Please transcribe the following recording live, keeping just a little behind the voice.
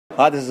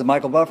Hi, this is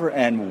Michael Buffer,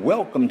 and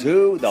welcome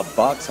to the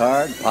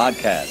BoxHard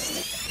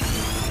Podcast.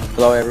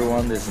 Hello,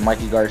 everyone. This is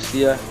Mikey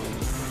Garcia.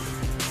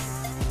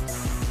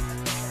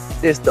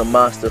 This the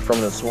monster from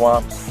the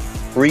swamps,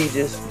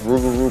 Regis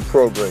Rougarou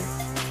Prograis.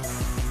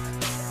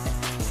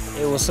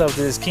 Hey, what's up? This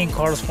is King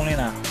Carlos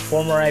Molina,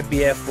 former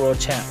IBF world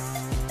champ.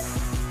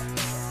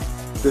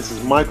 This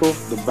is Michael,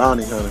 the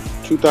Bounty Hunter,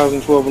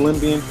 2012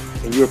 Olympian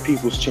and your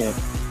people's champ.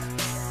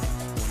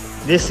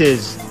 This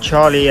is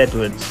Charlie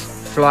Edwards,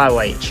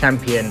 flyweight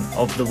champion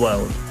of the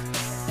world.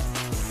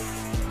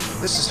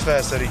 This is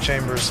Fast Eddie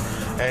Chambers,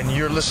 and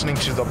you're listening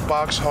to the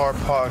BoxHard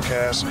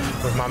Podcast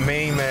with my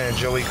main man,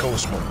 Joey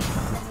Coastman.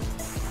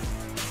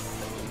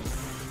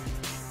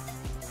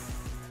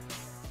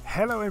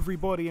 Hello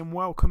everybody and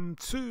welcome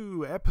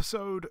to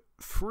episode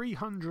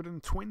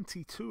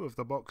 322 of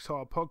the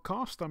BoxHard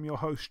Podcast. I'm your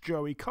host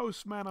Joey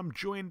Coastman. I'm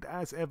joined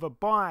as ever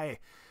by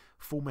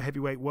former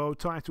heavyweight world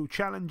title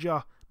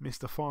challenger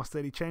Mr. Fast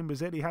Eddie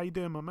Chambers. Eddie, how you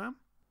doing, my man?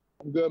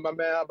 I'm good, my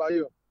man. How about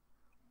you?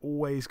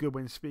 Always good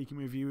when speaking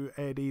with you,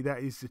 Eddie. That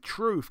is the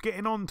truth.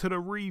 Getting on to the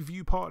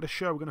review part of the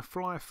show. We're going to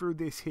fly through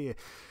this here.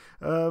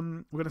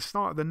 We're going to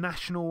start at the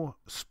National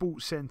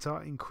Sports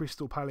Centre in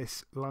Crystal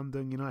Palace,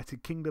 London,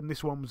 United Kingdom.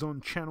 This one was on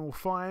Channel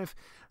 5.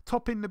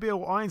 Topping the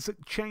bill,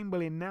 Isaac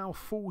Chamberlain, now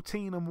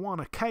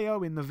 14-1. A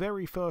KO in the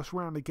very first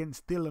round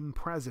against Dylan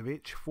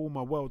Prazovic,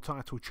 former world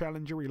title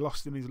challenger. He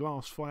lost in his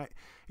last fight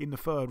in the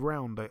third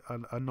round,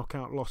 a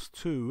knockout loss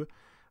to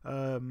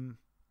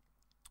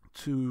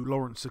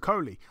Lawrence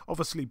Okolie.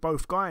 Obviously,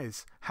 both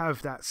guys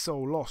have that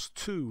sole loss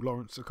to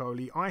Lawrence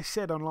Okolie. I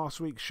said on last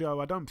week's show,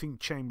 I don't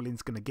think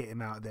Chamberlain's going to get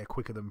him out of there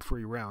quicker than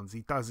 3 rounds.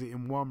 He does it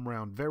in 1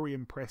 round. Very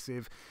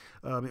impressive.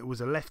 It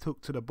was a left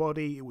hook to the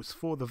body. It was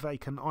for the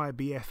vacant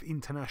IBF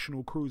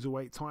International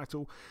Cruiserweight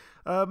title.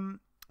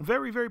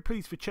 Very, very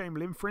pleased for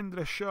Chamberlain. Friend of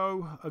the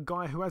show. A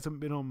guy who hasn't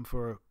been on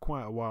for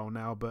quite a while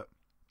now, but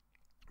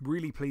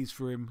really pleased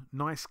for him.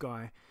 Nice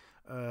guy.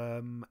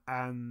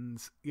 And,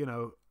 you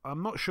know,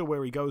 I'm not sure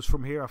where he goes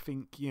from here. I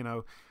think, you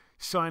know,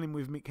 signing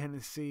with Mick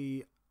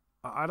Hennessy,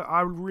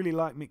 I really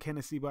like Mick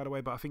Hennessy, by the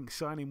way, but I think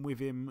signing with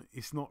him,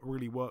 it's not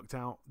really worked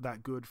out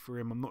that good for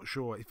him. I'm not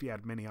sure if he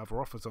had many other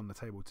offers on the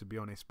table, to be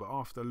honest, but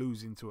after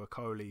losing to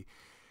Okolie,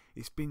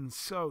 it's been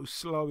so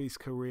slow his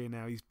career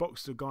now. He's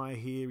boxed a guy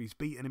here, he's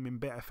beaten him in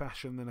better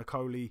fashion than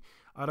Okolie.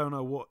 I don't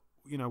know what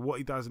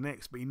he does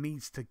next, but he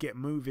needs to get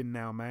moving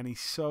now, man.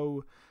 He's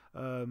so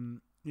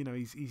you know,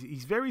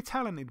 he's very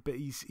talented, but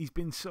he's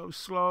been so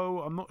slow.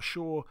 I'm not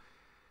sure,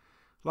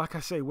 like I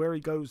say, where he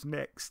goes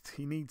next.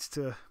 He needs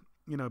to,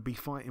 you know, be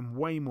fighting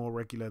way more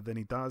regular than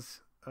he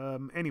does.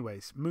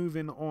 Anyways,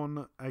 moving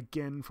on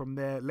again from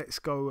there, let's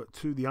go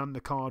to the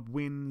undercard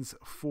wins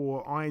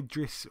for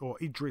Idris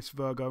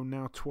Virgo,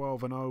 now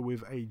 12-0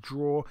 with a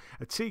draw.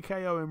 A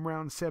TKO in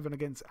round 7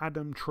 against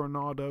Adam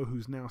Tronado,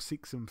 who's now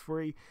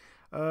 6-3.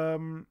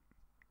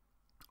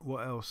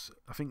 What else?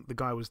 I think the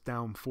guy was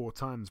down 4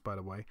 times, by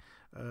the way.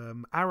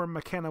 Aaron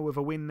McKenna with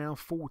a win now,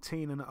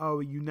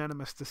 14-0. A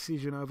unanimous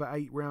decision over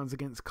 8 rounds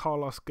against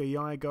Carlos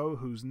Gallego,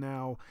 who's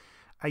now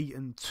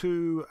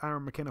 8-2.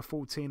 Aaron McKenna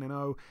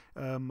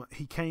 14-0.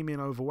 He came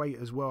in overweight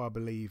as well, I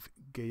believe,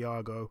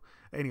 Gallego.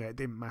 Anyway, it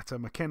didn't matter.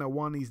 McKenna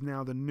won. He's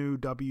now the new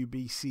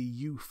WBC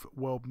Youth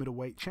World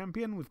Middleweight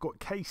Champion. We've got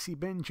Casey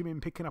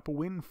Benjamin picking up a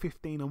win,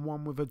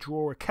 15-1 with a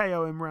draw. A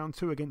KO in round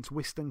 2 against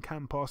Winston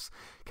Campos.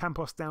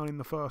 Campos down in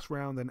the first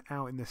round and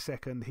out in the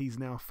second. He's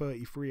now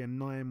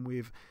 33-9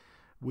 with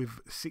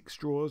 6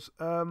 draws.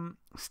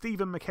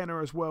 Stephen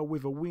McKenna as well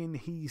with a win.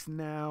 He's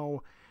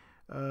now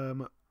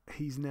 11-0.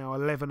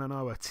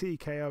 A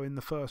TKO in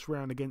the first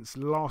round against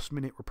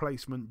last-minute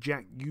replacement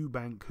Jack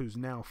Eubank, who's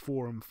now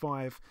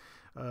 4-5.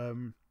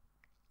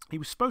 He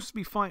was supposed to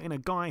be fighting a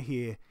guy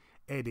here,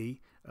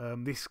 Eddie.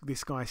 This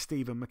guy,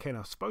 Stephen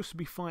McKenna, supposed to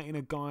be fighting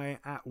a guy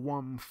at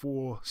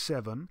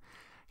 147.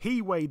 He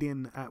weighed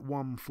in at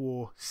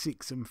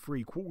 146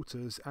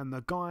 3/4, and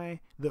the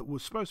guy that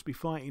was supposed to be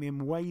fighting him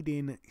weighed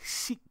in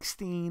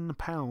 16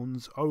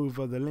 pounds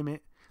over the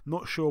limit.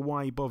 Not sure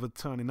why he bothered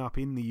turning up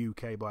in the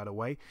UK, by the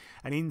way.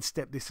 And in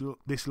stepped this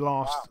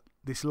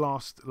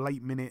last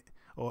late minute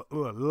or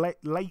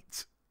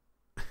late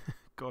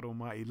God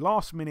Almighty,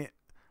 last minute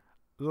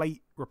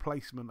late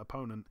replacement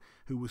opponent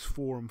who was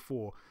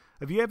 4-4.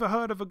 Have you ever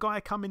heard of a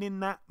guy coming in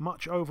that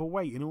much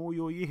overweight in all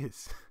your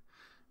years?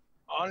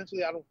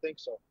 Honestly, I don't think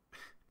so.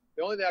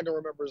 The only thing I can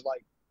remember is,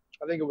 like,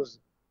 I think it was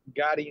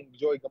Gotti and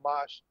Joey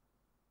Gamache.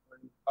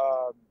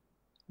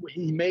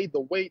 He made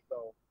the weight,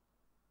 though,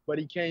 but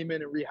he came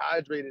in and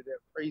rehydrated at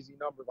crazy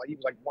numbers. Like, he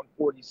was like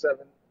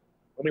 147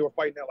 when they were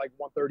fighting at like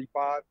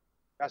 135.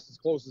 That's as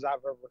close as I've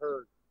ever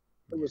heard.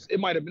 It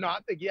might have been. No, I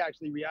think he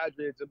actually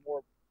rehydrated to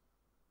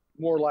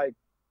more like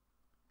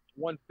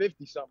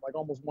 150 something, like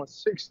almost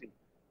 160,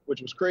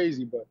 which was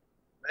crazy. But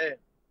man.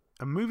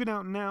 And moving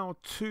out now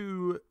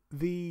to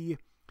the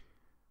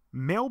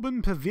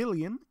Melbourne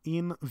Pavilion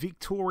in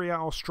Victoria,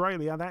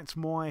 Australia. That's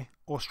my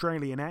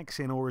Australian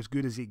accent, or as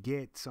good as it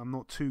gets. I'm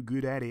not too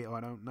good at it.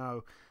 I don't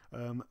know.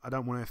 I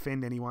don't want to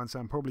offend anyone, so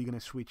I'm probably going to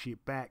switch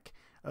it back.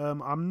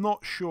 I'm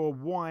not sure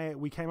why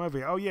we came over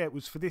here. Oh yeah, it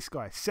was for this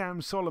guy,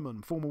 Sam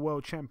Solomon, former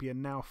world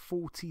champion, now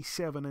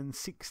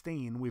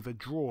 47-16 with a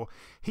draw.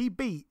 He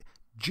beat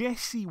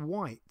Jesse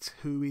White,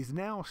 who is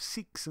now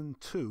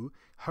 6-2.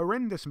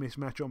 Horrendous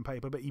mismatch on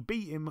paper, but he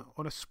beat him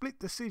on a split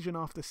decision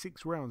after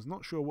 6 rounds.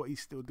 Not sure what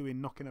he's still doing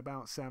knocking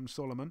about Sam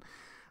Solomon.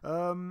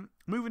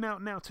 Moving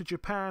out now to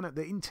Japan at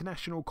the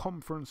International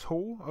Conference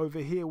Hall. Over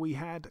here we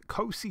had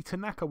Kosi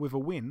Tanaka with a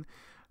win.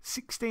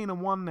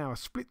 16-1 now, a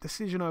split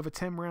decision over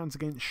 10 rounds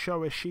against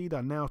Sho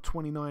Ishida, now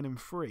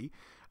 29-3.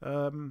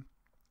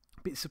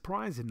 Bit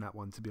surprising that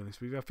one, to be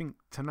honest with you. I think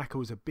Tanaka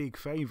was a big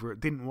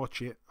favourite. Didn't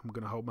watch it. I'm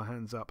going to hold my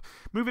hands up.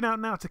 Moving out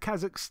now to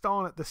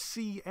Kazakhstan at the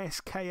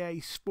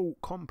CSKA Sport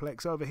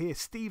Complex. Over here,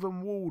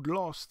 Stephen Ward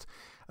lost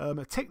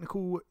a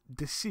technical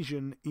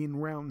decision in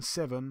round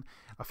 7.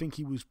 I think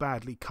he was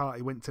badly cut.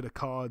 He went to the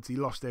cards. He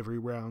lost every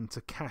round to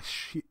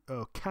Kamshibek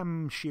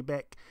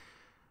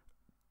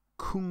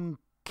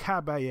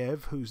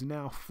Kabayev, who's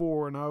now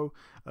 4-0.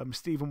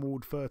 Stephen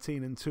Ward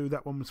 13-2.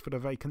 That one was for the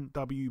vacant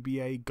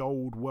WBA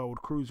Gold World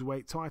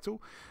Cruiserweight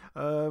title.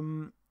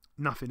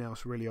 Nothing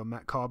else really on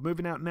that card.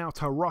 Moving out now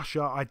to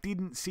Russia. I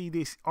didn't see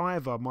this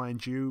either,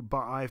 mind you,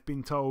 but I've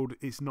been told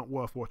it's not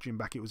worth watching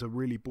back. It was a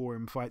really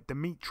boring fight.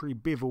 Dmitry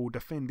Bivol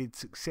defended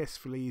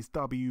successfully his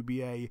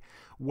WBA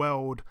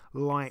World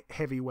Light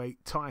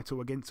Heavyweight title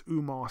against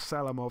Umar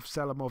Salamov.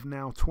 Salamov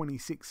now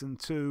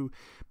 26-2.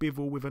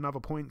 Bivol with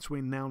another points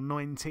win, now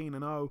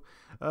 19-0.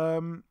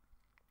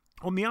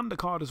 On the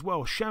undercard as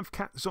well,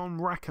 Shavkat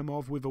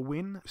Zonrakimov with a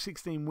win.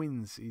 16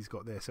 wins he's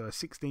got there, so a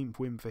 16th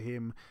win for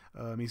him.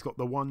 He's got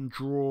the one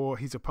draw.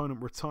 His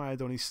opponent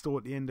retired on his store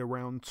at the end of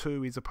round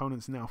 2. His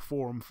opponent's now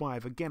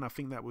 4-5. Again, I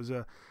think that was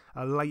a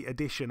late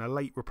addition, a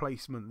late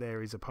replacement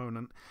there, his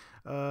opponent.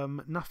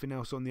 Nothing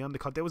else on the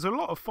undercard. There was a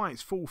lot of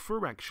fights fall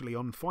through, actually,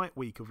 on fight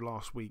week of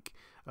last week.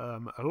 A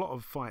lot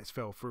of fights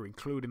fell through,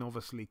 including,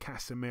 obviously,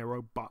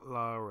 Casemiro,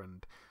 Butler,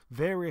 and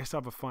various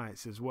other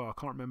fights as well. I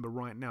can't remember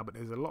right now, but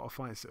there's a lot of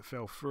fights that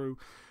fell through.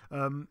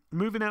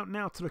 Moving out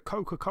now to the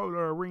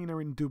Coca-Cola Arena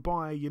in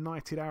Dubai,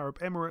 United Arab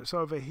Emirates.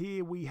 Over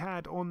here we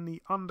had on the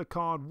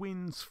undercard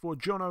wins for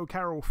John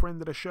O'Carroll,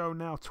 friend of the show,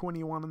 now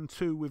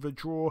 21-2 with a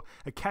draw.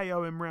 A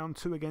KO in round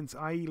 2 against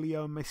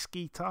Ailio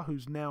Mesquita,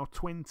 who's now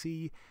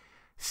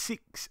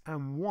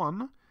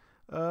 26-1.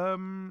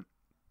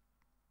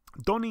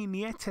 Donny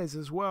Nietes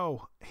as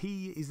well.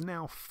 He is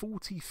now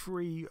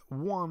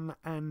 43-1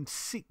 and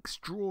 6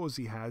 draws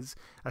he has.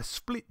 A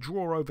split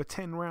draw over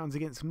 10 rounds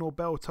against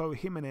Norberto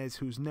Jimenez,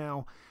 who's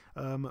now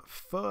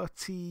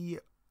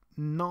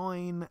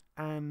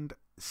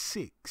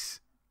 39-6.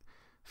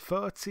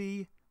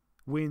 30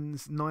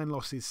 wins, 9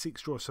 losses,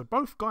 6 draws. So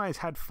both guys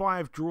had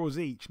 5 draws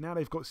each. Now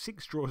they've got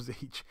 6 draws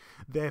each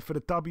there for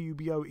the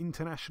WBO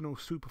International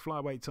Super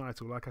Flyweight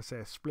title. Like I say,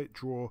 a split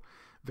draw,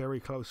 very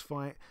close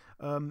fight.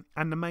 And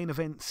the main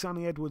event,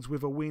 Sonny Edwards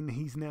with a win.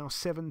 He's now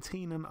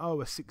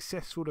 17-0, a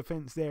successful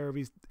defense there of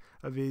his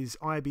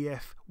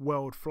IBF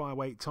World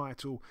Flyweight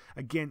title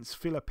against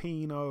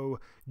Filipino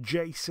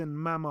Jason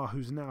Mama,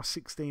 who's now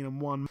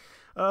 16-1.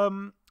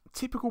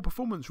 Typical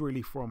performance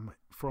really from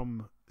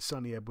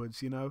Sonny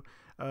Edwards, you know.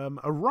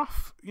 A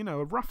rough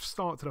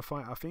start to the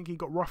fight. I think he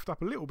got roughed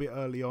up a little bit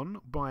early on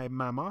by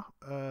Mama,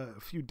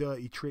 a few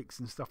dirty tricks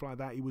and stuff like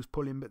that he was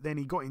pulling, but then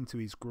he got into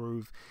his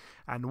groove,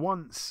 and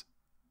once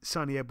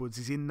Sonny Edwards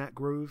is in that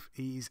groove,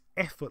 he's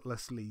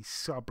effortlessly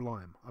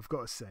sublime. I've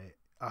got to say it.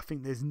 I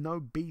think there's no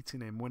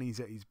beating him when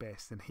he's at his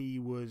best, and he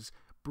was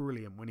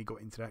brilliant when he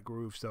got into that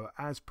groove. So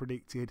as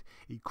predicted,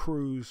 he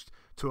cruised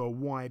to a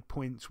wide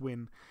points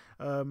win.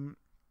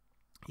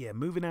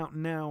 Moving out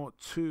now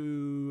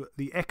to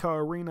the Echo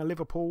Arena,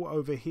 Liverpool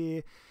over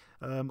here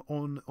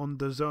on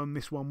DAZN.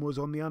 This one was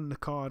on the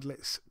undercard.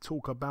 Let's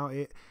talk about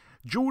it.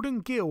 Jordan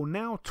Gill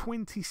now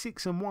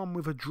 26-1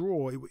 with a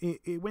draw.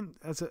 It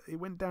went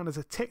down as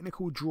a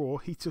technical draw.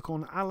 He took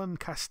on Alan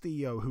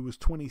Castillo, who was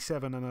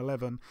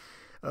 27-11.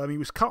 He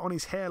was cut on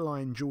his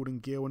hairline, Jordan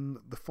Gill, and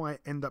the fight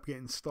ended up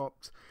getting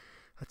stopped.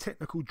 A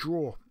technical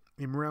draw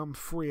in round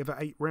 3 of an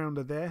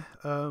 8-rounder there.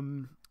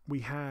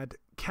 We had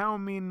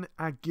Kalmin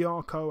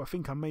Agyarko, I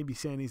think I may be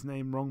saying his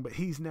name wrong, but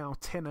he's now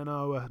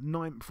 10-0, a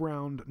 9th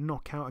round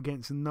knockout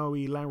against Noe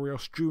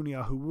Larios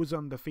Jr., who was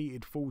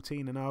undefeated,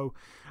 14-0.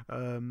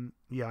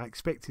 I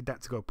expected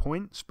that to go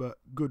points, but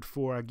good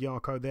for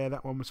Agyarko there.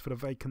 That one was for the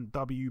vacant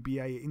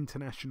WBA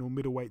International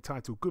Middleweight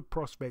title. Good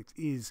prospect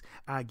is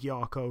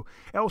Agyarko.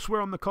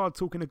 Elsewhere on the card,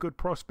 talking of good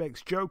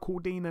prospects, Joe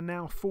Cordina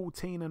now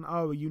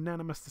 14-0, a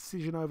unanimous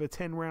decision over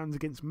 10 rounds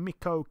against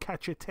Mikko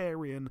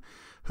Kachatarian,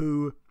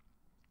 who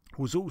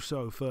was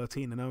also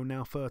 13-0,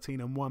 now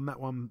 13-1. That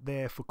one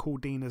there for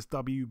Cordina's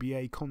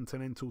WBA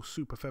Continental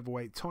Super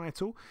Featherweight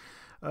title.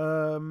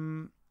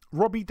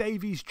 Robbie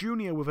Davies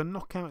Jr. with a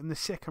knockout in the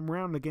 2nd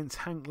round against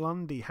Hank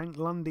Lundy. Hank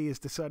Lundy has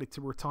decided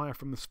to retire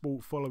from the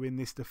sport following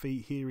this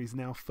defeat. Here he's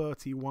now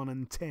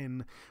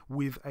 31-10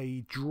 with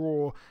a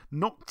draw.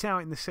 Knocked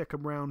out in the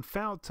 2nd round,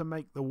 fouled to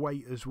make the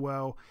weight as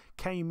well.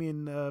 Came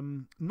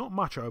in not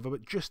much over,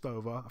 but just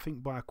over, I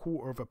think by a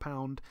 1/4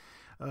 pound.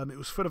 It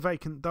was for the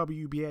vacant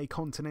WBA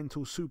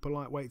Continental Super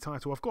Lightweight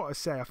title. I've got to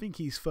say, I think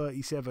he's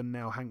 37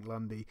 now, Hank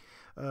Lundy.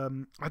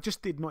 I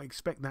just did not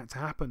expect that to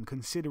happen,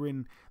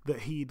 considering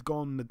that he'd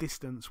gone the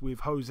distance with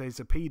Jose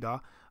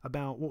Zepeda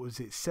about,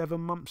 7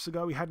 months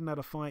ago. He hadn't had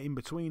a fight in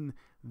between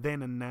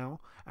then and now,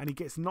 and he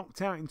gets knocked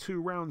out in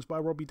 2 rounds by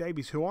Robbie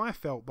Davies, who I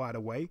felt, by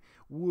the way,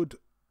 would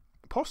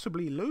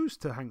possibly lose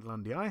to Hank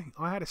Lundy. I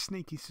had a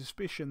sneaky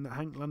suspicion that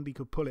Hank Lundy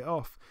could pull it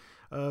off.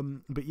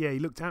 But yeah, he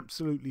looked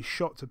absolutely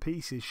shot to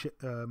pieces,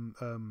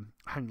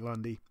 Hank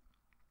Lundy.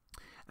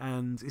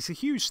 And it's a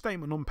huge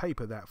statement on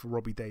paper, that, for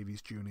Robbie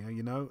Davies Jr.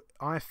 You know,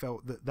 I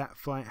felt that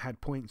fight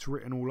had points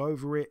written all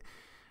over it.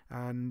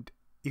 And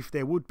if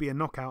there would be a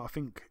knockout, I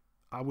think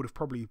I would have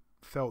probably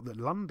felt that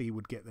Lundy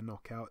would get the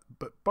knockout,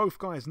 but both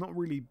guys not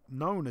really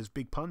known as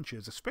big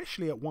punchers,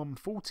 especially at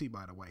 140,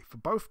 by the way, for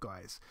both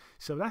guys.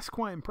 So that's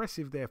quite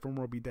impressive there from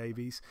Robbie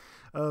Davies.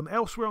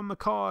 Elsewhere on the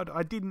card,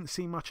 I didn't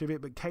see much of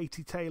it, but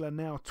Katie Taylor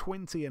now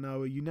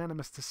 20-0, a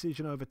unanimous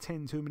decision over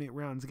 10 2-minute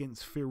rounds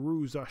against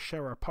Firuza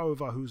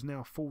Sharapova, who's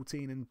now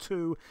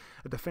 14-2.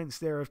 A defense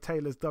there of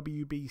Taylor's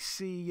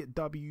WBC,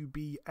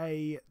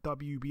 WBA,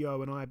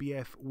 WBO and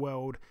IBF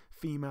World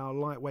Female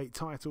Lightweight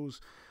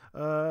titles.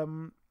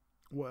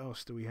 What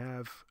else do we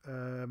have?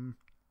 I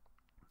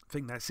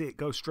think that's it.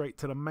 Go straight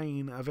to the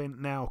main event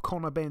now.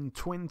 Conor Benn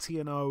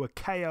 20-0, a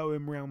KO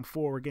in round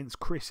 4 against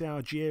Chris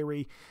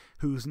Algieri,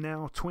 who's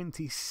now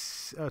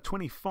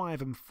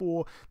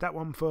 25-4. That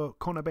one for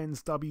Conor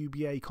Benn's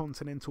WBA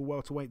Continental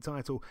Welterweight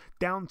title.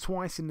 Down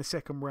twice in the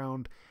second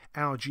round,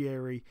 once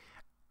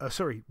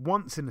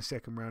in the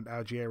second round,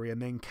 Algieri,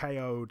 and then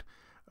KO'd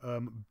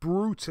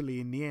brutally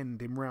in the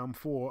end in round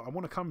 4. I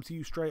want to come to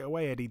you straight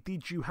away, Eddie.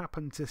 Did you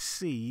happen to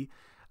see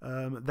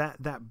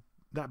that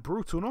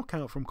brutal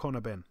knockout from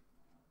Conor Benn?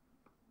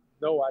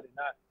 No, I did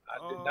not.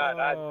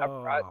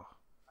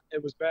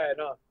 It was bad,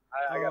 huh?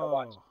 I gotta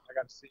watch it. I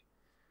gotta see.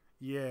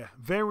 Yeah,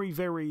 very,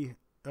 very,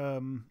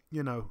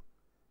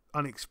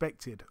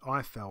 unexpected.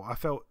 I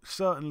felt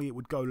certainly it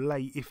would go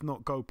late, if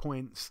not go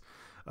points.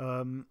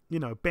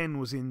 Ben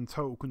was in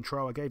total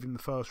control. I gave him the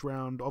first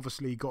round.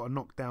 Obviously, got a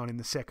knockdown in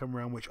the second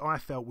round, which I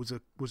felt was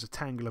a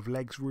tangle of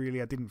legs.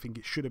 Really, I didn't think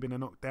it should have been a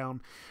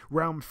knockdown.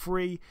 Round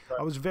 3, right.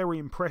 I was very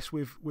impressed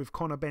with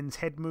Conor Benn's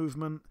head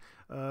movement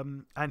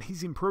and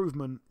his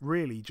improvement.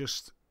 Really,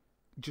 just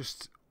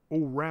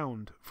all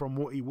round from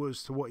what he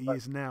was to what he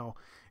is now.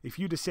 If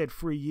you'd have said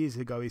 3 years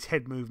ago his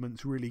head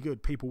movement's really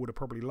good, people would have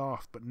probably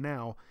laughed. But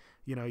now,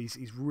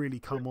 he's really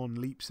come on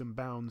leaps and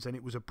bounds, and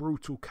it was a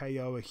brutal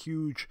KO, a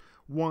huge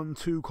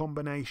 1-2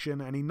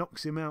 combination, and he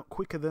knocks him out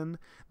quicker than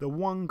the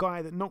one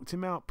guy that knocked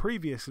him out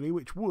previously,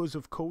 which was,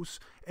 of course,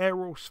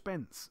 Errol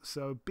Spence.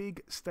 So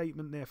big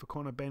statement there for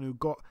Conor Benn, who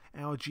got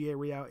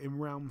Algieri out in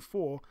round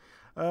 4.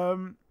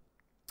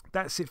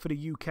 That's it for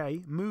the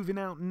UK. Moving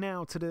out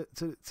now to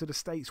the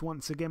States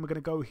once again. We're going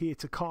to go here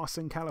to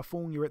Carson,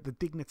 California at the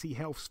Dignity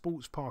Health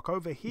Sports Park.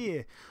 Over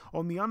here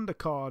on the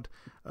undercard,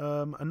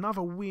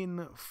 another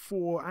win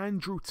for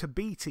Andrew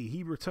Tabiti.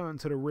 He returned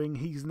to the ring.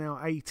 He's now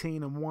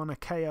 18-1, a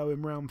KO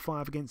in round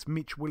 5 against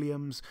Mitch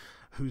Williams,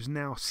 who's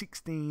now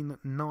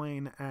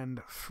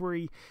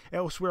 16-9-3.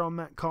 Elsewhere on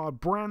that card,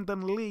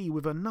 Brandon Lee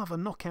with another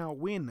knockout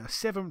win, a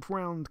 7th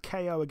round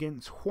KO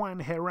against Juan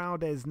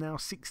Heraldez, now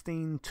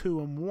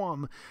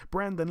 16-2-1.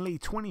 Brandon Lee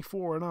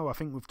 24-0, I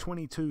think, with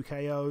 22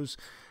 KOs.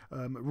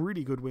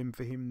 Really good win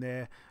for him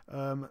there.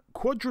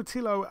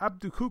 Quadratilo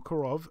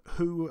Abdukukarov,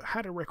 who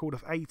had a record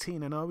of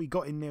 18-0, he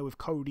got in there with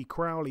Cody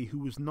Crowley, who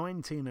was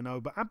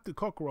 19-0, but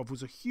Abdukukarov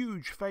was a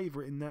huge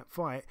favourite in that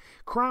fight.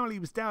 Crowley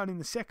was down in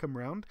the second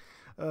round.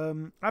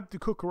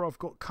 Abdukukarov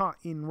got cut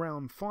in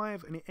round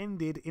 5, and it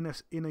ended in a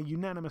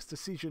unanimous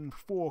decision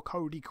for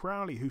Cody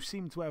Crowley, who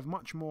seemed to have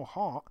much more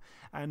heart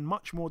and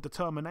much more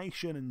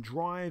determination and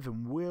drive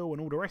and will and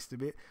all the rest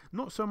of it.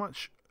 Not so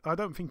much, I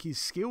don't think his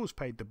skills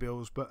paid the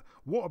bills, but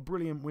what a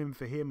brilliant win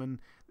for him. And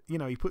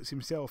he puts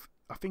himself,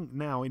 I think,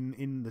 now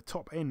in the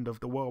top end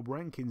of the world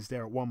rankings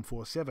there at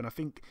 147. I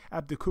think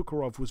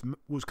Abdukukarov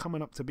was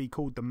coming up to be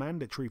called the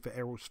mandatory for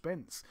Errol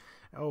Spence.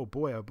 Oh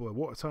boy,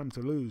 what a time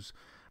to lose.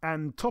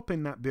 And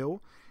topping that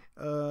bill,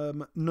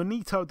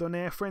 Nonito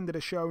Donaire, friend of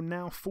the show,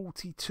 now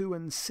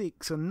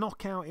 42-6, a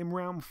knockout in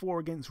round 4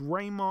 against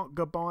Raymark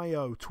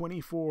Gabayo,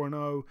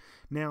 24-0,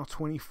 now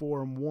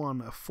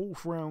 24-1, a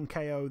 4th round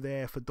KO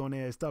there for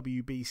Donaire's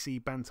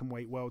WBC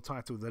Bantamweight World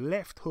title. The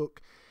left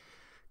hook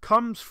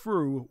comes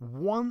through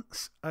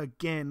once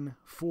again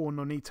for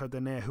Nonito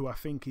Donaire, who I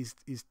think is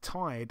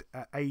tied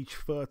at age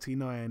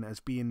 39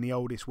 as being the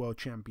oldest world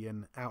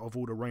champion out of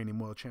all the reigning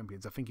world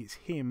champions. I think it's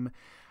him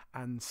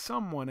and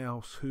someone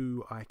else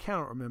who I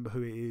cannot remember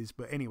who it is,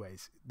 but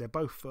anyways, they're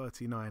both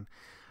 39.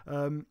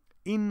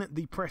 In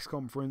the press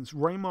conference,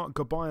 Raymark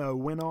Gabayo,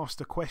 when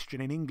asked a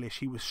question in English,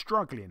 he was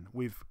struggling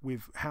with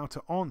how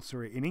to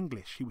answer it in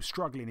English. He was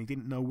struggling. He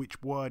didn't know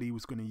which word he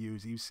was going to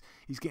use. He's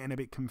getting a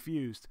bit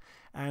confused.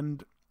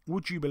 And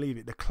would you believe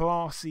it, the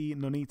classy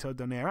Nonito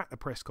Donaire at the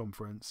press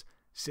conference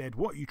said,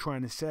 "What are you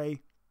trying to say?"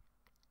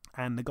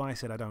 And the guy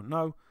said, "I don't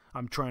know."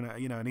 I'm trying to,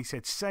 and he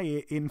said, say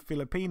it in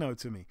Filipino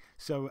to me.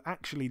 So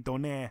actually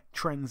Donaire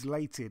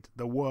translated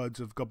the words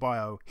of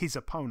Gabayo, his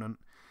opponent,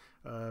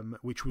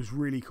 which was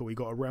really cool. He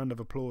got a round of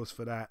applause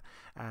for that.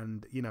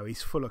 And,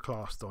 he's full of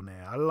class,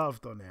 Donaire. I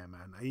love Donaire,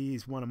 man. He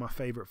is one of my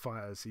favourite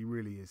fighters. He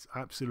really is.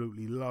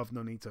 Absolutely love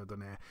Nonito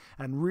Donaire.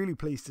 And really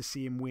pleased to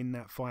see him win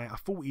that fight. I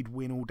thought he'd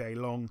win all day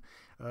long.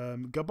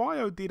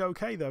 Gabayo did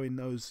okay, though, in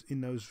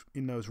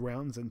those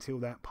rounds until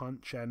that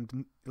punch.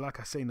 And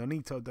like I say,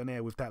 Nonito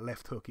Donaire with that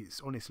left hook,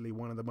 it's honestly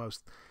one of the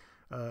most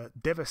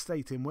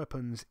devastating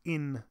weapons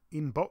in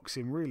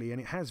boxing, really. And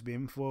it has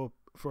been for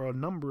a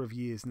number of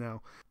years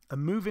now.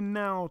 And moving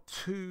now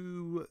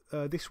to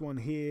this one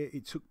here,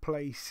 it took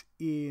place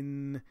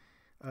in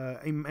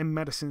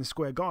Madison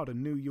Square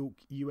Garden, New York,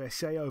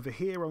 USA. Over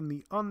here on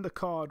the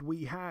undercard,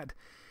 we had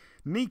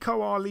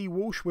Nico Ali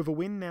Walsh with a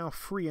win, now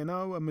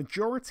 3-0. A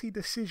majority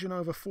decision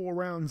over 4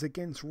 rounds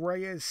against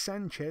Reyes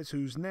Sanchez,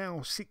 who's now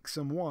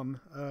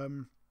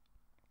 6-1.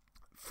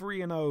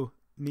 3-0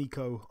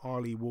 Nico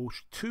Ali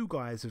Walsh. 2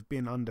 guys have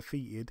been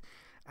undefeated,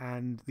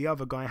 and the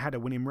other guy had a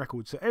winning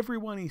record. So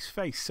everyone he's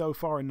faced so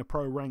far in the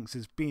pro ranks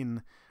has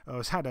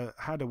had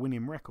a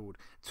winning record.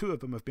 2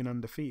 of them have been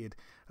undefeated.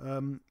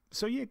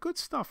 So yeah, good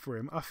stuff for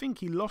him. I think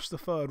he lost the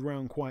 3rd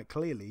round quite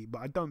clearly,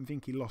 but I don't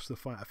think he lost the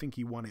fight. I think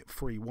he won it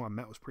 3-1.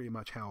 That was pretty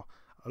much how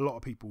a lot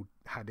of people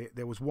had it.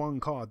 There was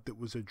one card that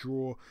was a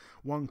draw,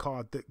 one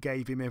card that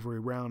gave him every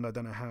round. I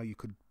don't know how you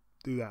could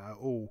do that at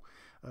all.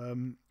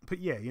 But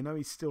yeah,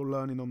 he's still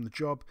learning on the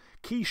job.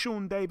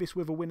 Keyshawn Davis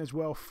with a win as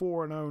well,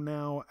 4-0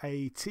 now.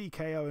 A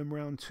TKO in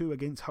round 2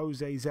 against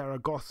Jose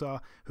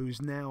Zaragoza,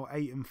 who's now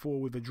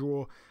 8-4 with a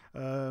draw.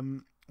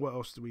 What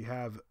else do we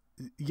have?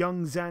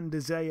 Young Xander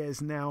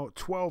Zayas now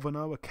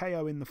 12-0. A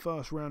KO in the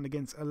 1st round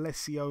against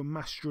Alessio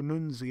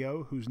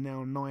Mastronunzio, who's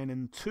now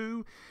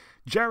 9-2.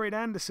 Jared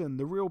Anderson,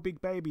 the real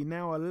big baby,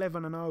 now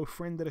 11-0,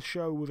 friend of the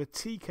show, with a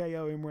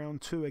TKO in round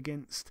 2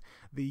 against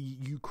the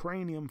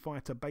Ukrainian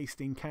fighter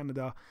based in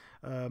Canada,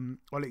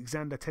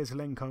 Alexander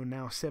Teslenko,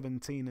 now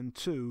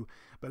 17-2.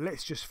 But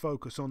let's just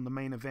focus on the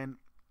main event.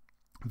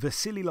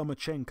 Vasily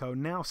Lomachenko,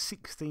 now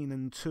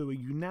 16-2, a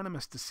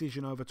unanimous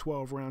decision over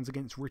 12 rounds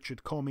against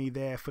Richard Commey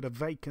there for the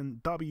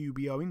vacant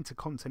WBO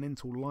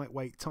Intercontinental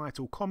Lightweight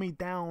title. Commey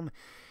down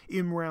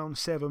in round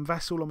 7.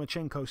 Vasily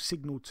Lomachenko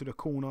signalled to the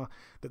corner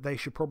that they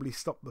should probably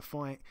stop the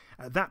fight.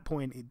 At that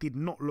point, it did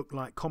not look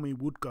like Commey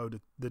would go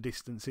the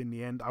distance in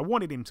the end. I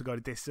wanted him to go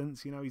the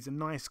distance. He's a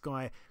nice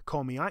guy,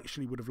 Commey. I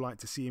actually would have liked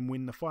to see him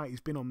win the fight.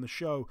 He's been on the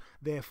show,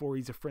 therefore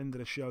he's a friend of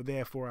the show,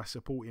 therefore I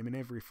support him in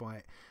every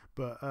fight.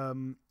 But,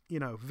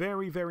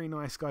 very, very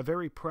nice guy,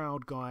 very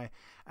proud guy,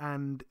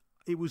 and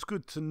it was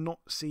good to not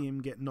see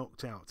him get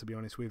knocked out, to be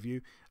honest with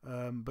you.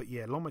 But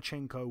yeah,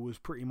 Lomachenko was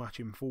pretty much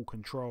in full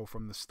control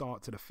from the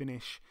start to the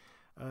finish.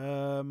 What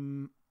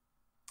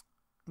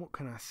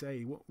can I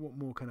say? What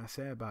more can I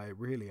say about it,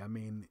 really? I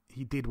mean,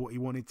 he did what he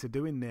wanted to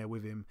do in there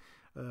with him,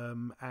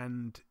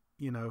 and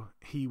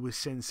he was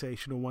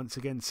sensational once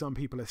again. Some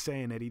people are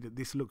saying, Eddie, that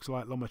this looks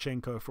like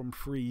Lomachenko from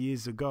 3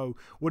 years ago.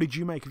 What did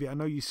you make of it? I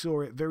know you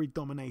saw it. Very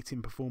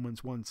dominating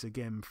performance once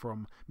again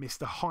from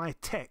Mr. High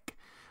Tech,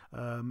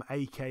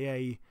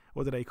 a.k.a.,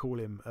 what do they call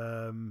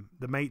him?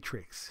 The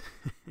Matrix.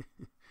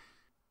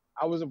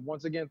 I was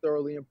once again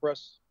thoroughly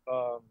impressed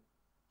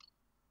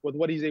with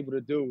what he's able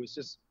to do. It's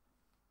just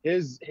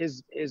his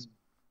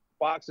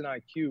boxing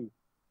IQ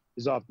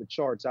is off the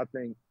charts. I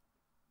think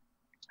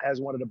has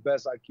one of the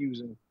best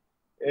IQs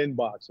in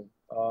boxing,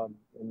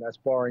 and that's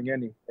barring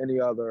any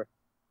other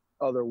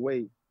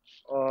weight.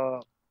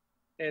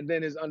 And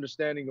then his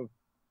understanding of,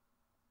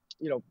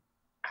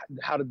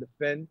 how to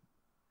defend.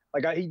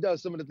 Like he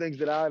does some of the things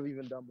that I've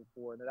even done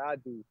before and that I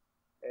do,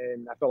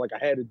 and I felt like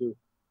I had to do.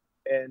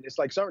 And it's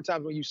like certain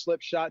times when you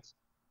slip shots,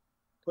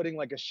 putting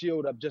like a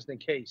shield up just in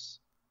case,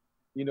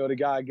 the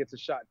guy gets a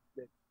shot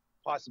that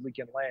possibly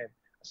can land.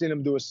 I've seen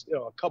him do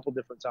a couple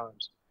different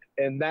times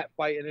in that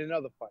fight and in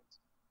other fights.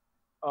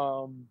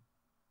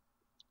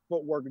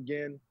 Footwork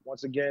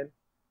once again,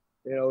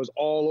 is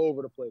all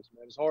over the place,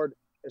 man.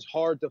 It's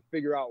hard to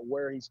figure out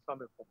where he's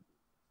coming from.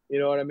 You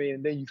know what I mean?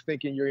 And then you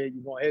thinking you're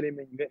gonna hit him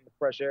and you hitting the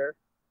fresh air.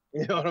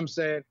 You know what I'm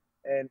saying?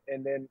 And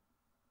then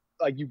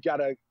like you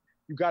got a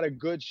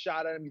good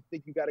shot at him. You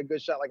think you got a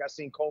good shot. Like I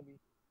seen Comey,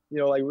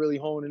 like really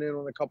honing in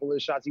on a couple of the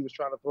shots he was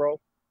trying to throw,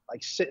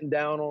 like sitting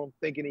down on him,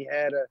 thinking he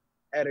had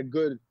a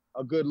good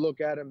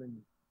look at him, and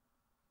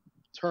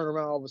turn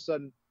around, all of a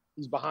sudden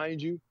he's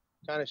behind you,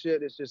 kind of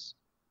shit. It's just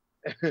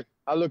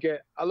I look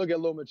at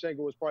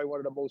Lomachenko as probably one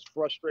of the most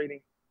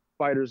frustrating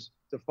fighters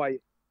to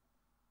fight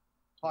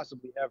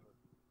possibly ever.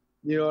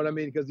 You know what I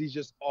mean? Because he's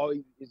just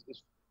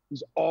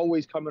he's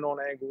always coming on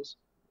angles.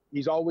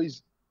 He's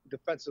always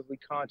defensively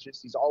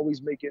conscious. He's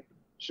always making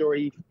sure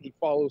he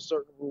follows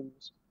certain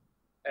rules,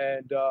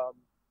 and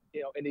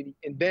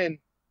and then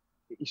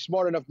he's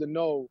smart enough to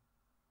know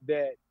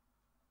that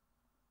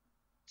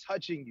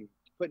touching you,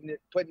 putting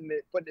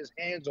his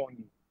hands on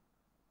you,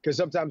 can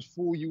sometimes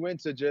fool you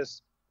into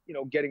just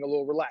getting a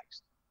little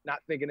relaxed, not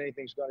thinking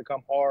anything's going to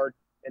come hard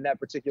in that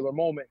particular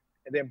moment,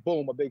 and then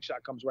boom, a big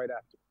shot comes right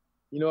after.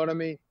 You know what I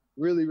mean?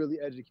 Really, really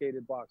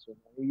educated boxer.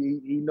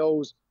 He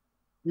knows.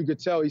 You could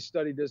tell he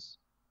studied this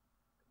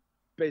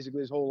basically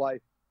his whole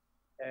life,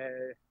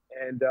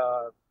 and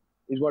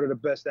he's one of the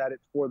best at it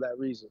for that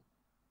reason.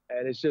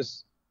 And it's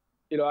just,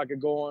 I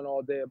could go on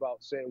all day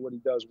about saying what he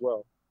does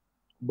well,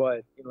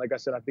 but like I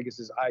said, I think it's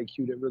his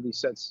IQ that really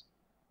sets.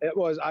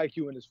 Well, his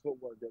IQ and his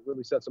footwork that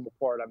really sets him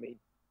apart. I mean,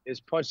 his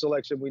punch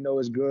selection we know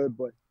is good,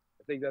 but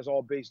I think that's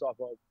all based off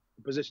of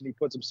the position he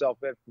puts himself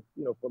in,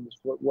 from his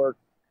footwork.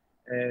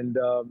 And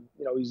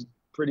he's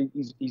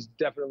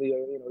definitely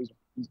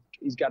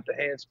he's got the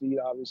hand speed,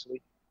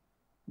 obviously,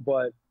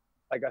 but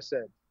like I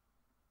said,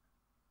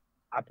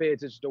 I pay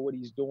attention to what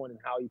he's doing and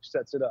how he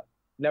sets it up.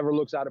 Never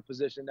looks out of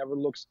position, never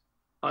looks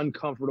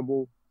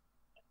uncomfortable,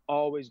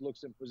 always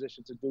looks in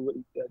position to do what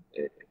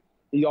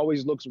he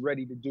always looks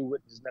ready to do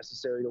what is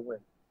necessary to win.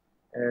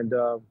 And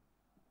A+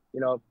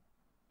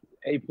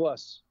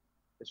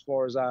 as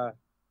far as I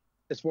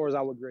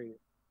would grade it.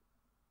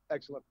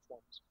 Excellent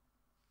performance.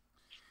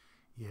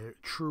 Yeah,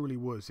 it truly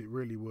was. It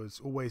really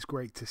was. Always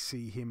great to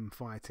see him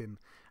fighting.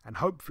 And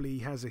hopefully he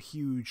has a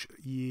huge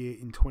year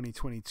in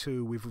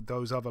 2022 with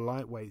those other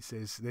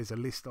lightweights. There's a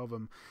list of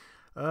them.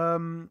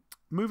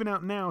 Moving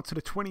out now to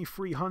the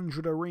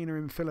 2300 Arena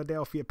in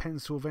Philadelphia,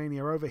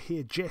 Pennsylvania. Over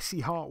here, Jesse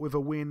Hart with a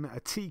win,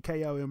 a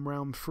TKO in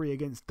round 3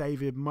 against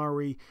David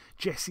Murray.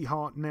 Jesse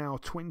Hart now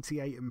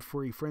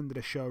 28-3, friend of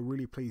the show,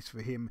 really pleased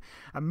for him.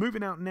 And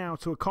moving out now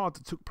to a card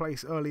that took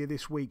place earlier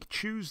this week,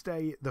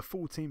 Tuesday the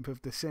 14th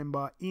of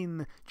December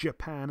in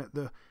Japan at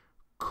the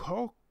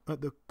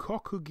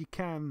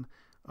Kokugikan.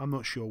 I'm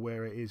not sure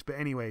where it is, but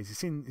anyways,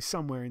 it's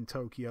somewhere in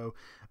Tokyo.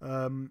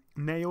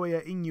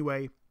 Naoya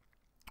Inoue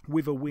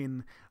with a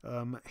win.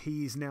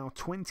 He is now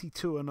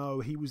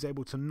 22-0. He was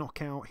able to knock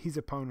out his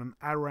opponent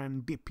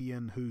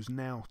Arandipian, who's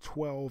now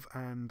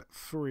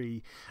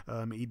 12-3.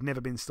 He'd never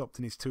been stopped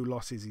in his 2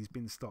 losses. He's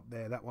been stopped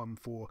there. That one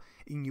for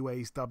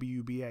Inoue's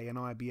WBA and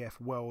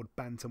IBF World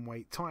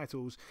Bantamweight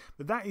titles.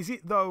 But that is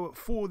it, though,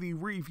 for the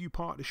review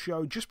part of the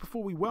show. Just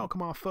before we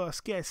welcome our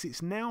first guest,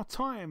 it's now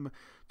time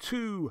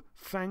to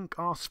thank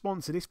our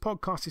sponsor. This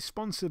podcast is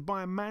sponsored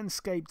by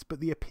Manscaped, but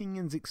the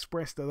opinions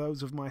expressed are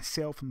those of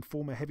myself and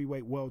former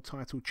heavyweight world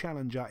title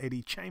challenger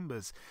Eddie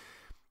Chambers.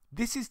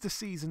 This is the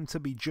season to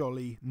be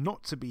jolly,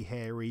 not to be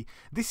hairy.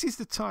 This is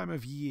the time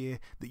of year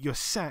that your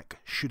sack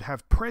should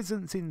have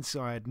presents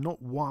inside,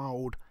 not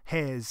wild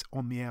hairs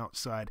on the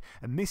outside.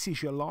 And this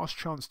is your last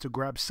chance to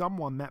grab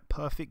someone that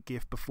perfect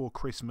gift before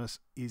Christmas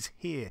is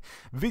here.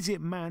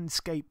 Visit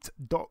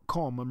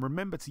manscaped.com and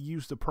remember to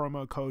use the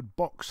promo code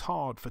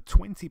BoxHard for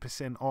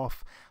 20%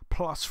 off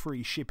plus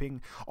free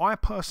shipping. I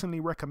personally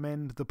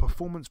recommend the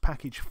Performance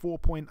Package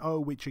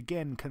 4.0, which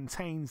again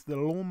contains the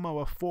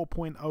Lawnmower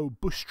 4.0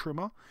 bush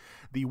trimmer,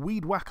 the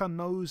Weed Whacker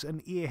nose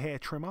and ear hair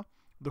trimmer,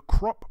 the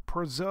Crop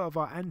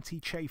Preserver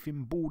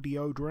anti-chafing ball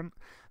deodorant,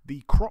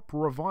 the Crop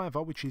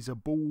Reviver, which is a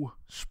ball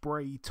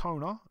spray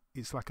toner.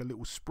 It's like a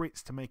little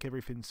spritz to make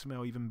everything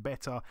smell even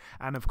better.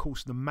 And of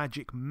course the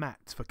Magic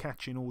Mat for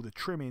catching all the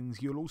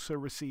trimmings. You'll also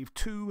receive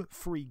 2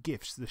 free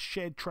gifts, the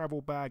Shed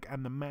travel bag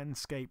and the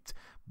Manscaped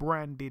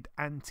branded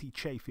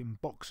anti-chafing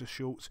boxer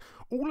shorts.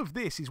 All of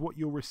this is what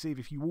you'll receive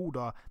if you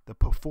order the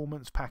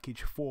Performance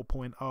Package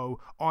 4.0.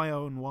 I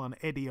own one,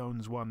 Eddie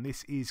owns one.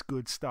 This is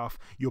good stuff.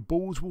 Your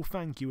balls will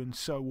thank you, and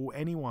so will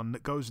anyone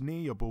that goes near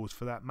your balls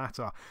for that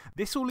matter.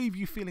 This will leave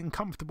you feeling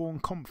comfortable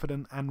and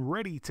confident and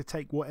ready to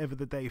take whatever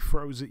the day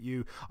throws at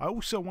you. I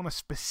also want to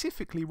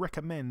specifically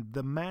recommend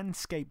the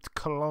Manscaped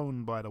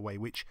cologne, by the way,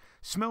 which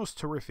smells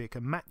terrific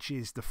and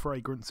matches the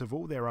fragrance of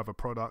all their other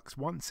products.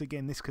 Once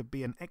again, this could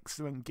be an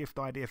excellent gift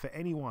idea for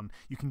anyone.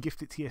 You can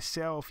gift it to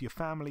yourself, your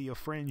family, your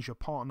friends, your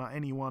partner,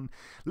 anyone.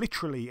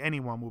 Literally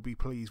anyone will be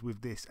pleased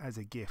with this as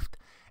a gift.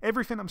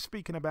 Everything I'm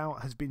speaking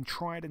about has been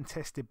tried and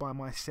tested by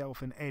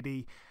myself and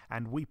Eddie,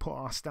 and we put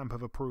our stamp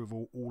of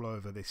approval all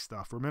over this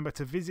stuff. Remember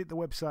to visit the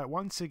website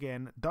once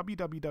again,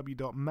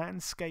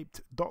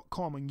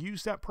 www.manscaped.com, and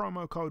use that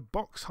promo code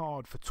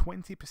BoxHard for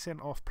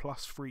 20% off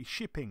plus free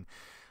shipping.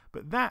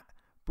 But that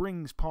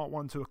brings part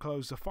 1 to a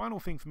close. The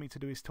final thing for me to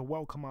do is to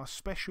welcome our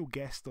special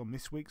guest on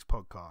this week's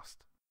podcast.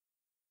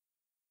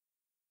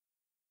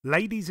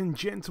 Ladies and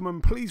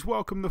gentlemen, please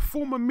welcome the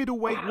former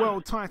middleweight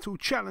world title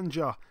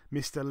challenger,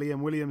 Mr.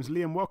 Liam Williams.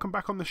 Liam, welcome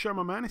back on the show,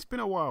 my man. It's been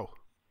a while.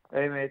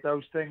 Hey, mate,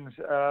 those things.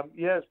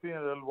 Yeah, it's been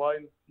a little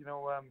while. You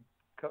know,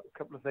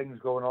 couple of things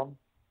going on.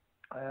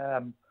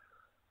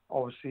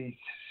 Obviously,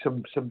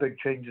 some big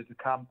changes to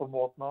camp and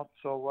whatnot.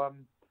 So,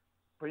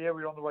 but yeah,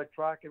 we're on the right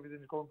track.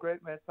 Everything's going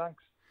great, mate.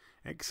 Thanks.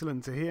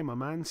 Excellent to hear, my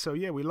man. So,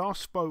 yeah, we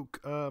last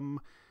spoke...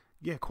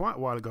 quite a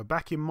while ago,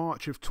 back in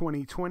March of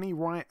 2020,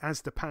 right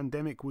as the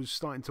pandemic was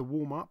starting to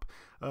warm up.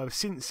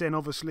 Since then,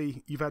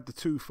 obviously, you've had the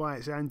 2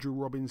 fights, Andrew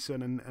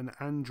Robinson and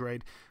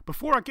Andrade.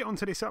 Before I get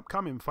onto this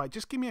upcoming fight,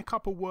 just give me a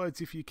couple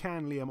words, if you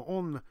can, Liam,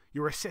 on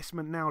your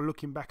assessment now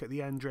looking back at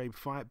the Andrade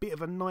fight. Bit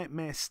of a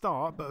nightmare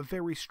start, but a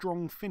very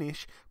strong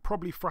finish.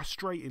 Probably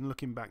frustrating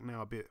looking back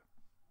now a bit.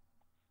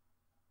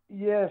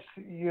 Yes,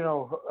 you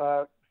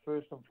know,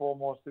 first and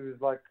foremost, it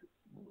was like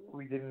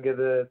we didn't get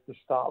the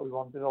start we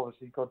wanted.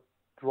 Obviously, got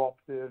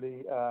dropped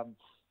early.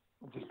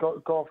 Just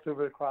got off to a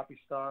bit of crappy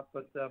start,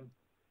 but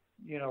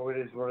you know, it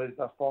is what it is.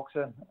 That's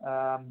boxing.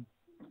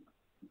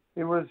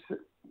 It was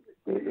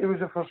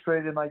a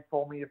frustrating night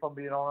for me, if I'm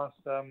being honest.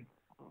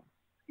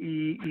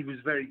 He was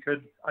very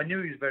good. I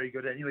knew he was very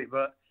good anyway,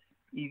 but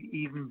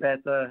even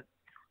better,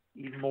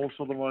 even more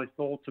so than what I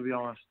thought, to be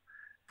honest.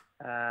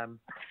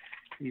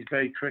 He's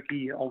very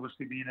tricky,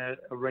 obviously being a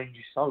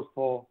rangy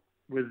southpaw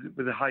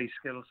with a high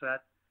skill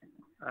set.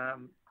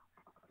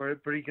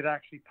 But he could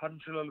actually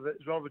punch a little bit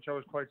as well, which I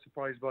was quite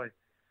surprised by.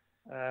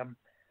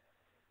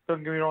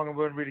 Don't get me wrong, I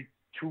weren't really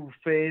too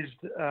phased.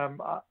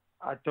 I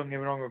don't get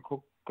me wrong, I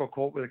got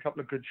caught with a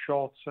couple of good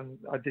shots, and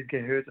I did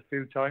get hurt a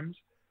few times.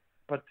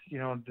 But you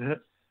know,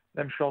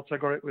 them shots I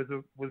got it with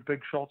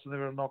big shots, and they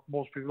were knocked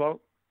most people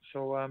out.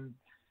 So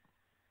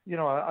you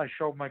know, I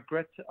showed my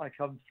grit. I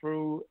come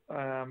through,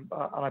 and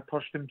I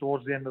pushed him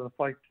towards the end of the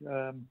fight.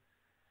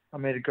 I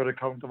made a good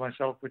account of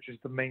myself, which is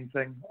the main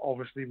thing.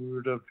 Obviously, we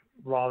would have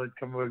rather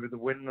come away with a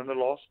win than a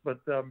loss, but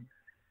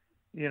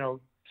you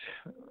know,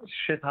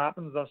 shit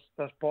happens.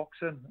 That's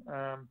boxing.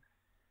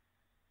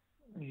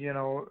 You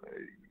know,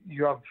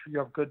 you have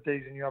good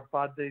days and you have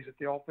bad days at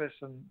the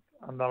office, and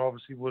that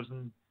obviously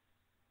wasn't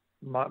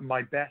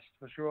my best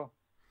for sure.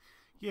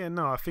 Yeah,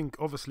 no, I think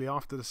obviously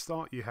after the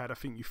start you had, I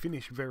think you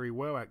finished very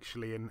well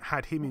actually and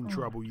had him in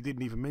trouble. You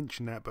didn't even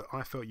mention that, but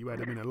I felt you had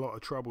him in a lot of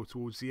trouble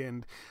towards the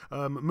end.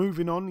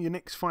 Moving on, your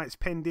next fight's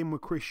penned in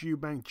with Chris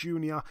Eubank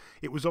Jr.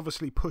 It was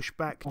obviously pushed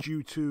back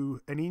due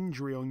to an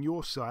injury on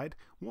your side.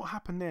 What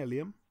happened there,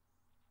 Liam?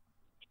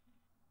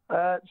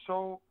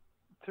 So,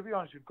 to be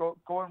honest,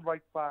 going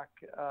right back,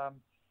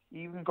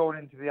 even going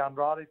into the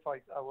Andrade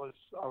fight, I was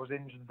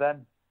injured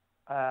then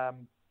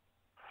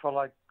for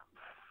like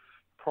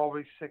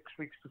probably 6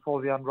 weeks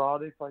before the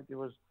Andrade fight.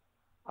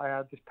 I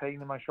had this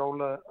pain in my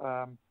shoulder,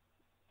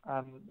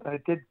 and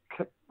it did.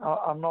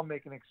 I'm not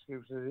making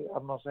excuses.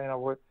 I'm not saying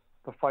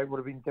the fight would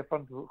have been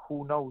different.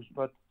 Who knows?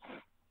 But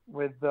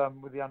with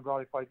the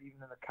Andrade fight,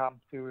 even in the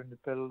camp during the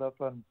build up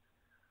and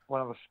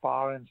when I was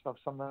sparring and stuff,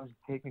 sometimes it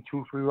take me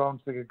 2-3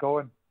 rounds to get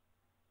going.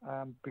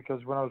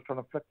 Because when I was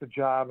trying to flick the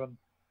jab, and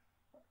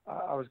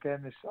I was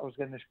getting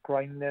this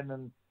grinding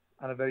and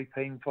a very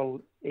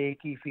painful,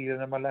 achy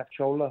feeling in my left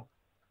shoulder.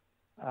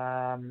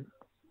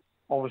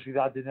 Obviously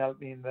that didn't help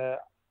me in the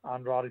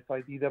Andrade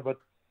fight either, but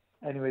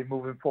anyway,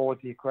 moving forward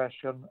to your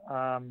question,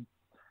 I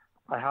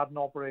had an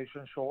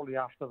operation shortly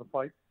after the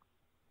fight.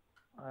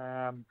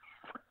 I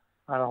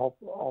had an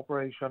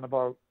operation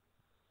about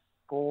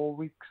 4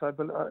 weeks, I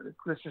believe,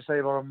 let's just say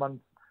about a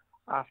month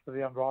after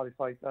the Andrade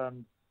fight,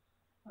 and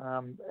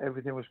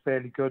everything was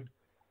fairly good.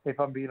 If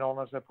I'm being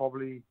honest, I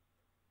probably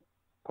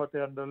put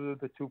it under a little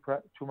bit too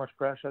much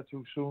pressure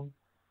too soon.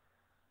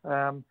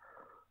 And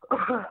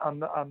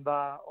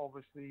that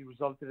obviously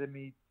resulted in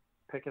me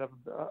picking up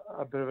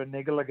a bit of a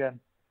niggle again,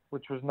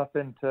 which was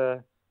nothing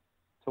to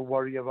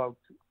worry about,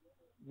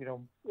 you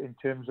know, in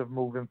terms of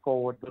moving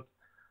forward. But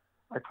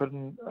I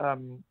couldn't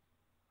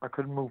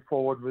move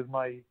forward with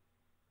my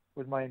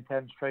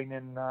intense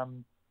training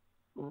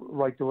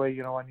right away.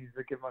 You know, I needed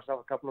to give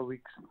myself a couple of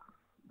weeks,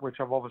 which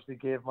I've obviously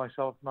gave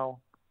myself now,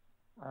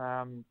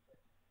 and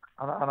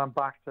I'm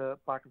back at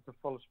the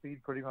full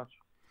speed pretty much.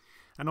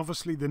 And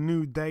obviously the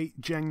new date,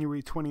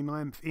 January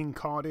 29th in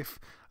Cardiff.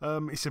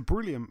 It's a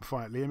brilliant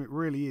fight, Liam. It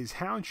really is.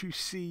 How do you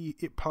see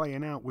it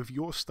playing out with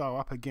your style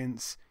up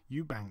against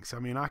Eubanks? I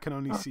mean, I can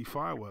only see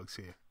fireworks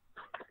here.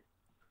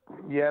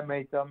 Yeah,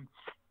 mate.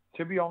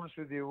 To be honest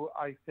with you,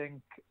 I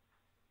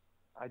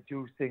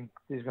do think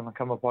there's going to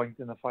come a point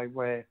in the fight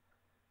where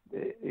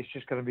it's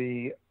just going to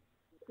be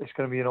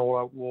an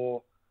all-out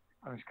war,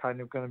 and it's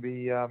kind of going to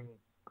be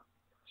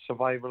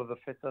survival of the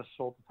fittest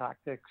sort of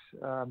tactics.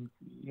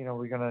 You know,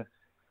 we're going to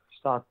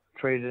start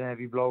trading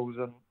heavy blows,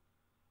 and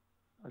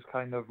it's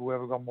kind of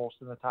whoever got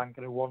most in the tank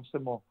and who wants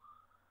them more.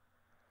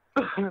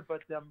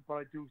 but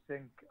I do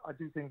think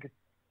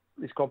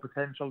it's got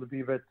potential to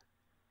be a bit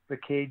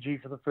cagey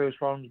for the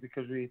first rounds,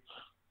 because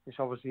it's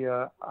obviously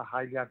a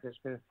highly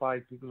anticipated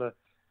fight. People are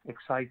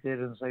excited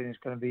and saying it's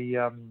going to be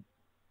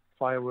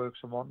fireworks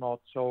and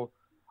whatnot. So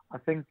I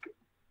think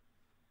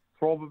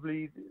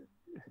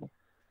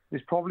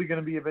there's probably going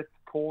to be a bit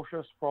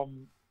cautious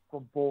from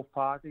both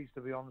parties,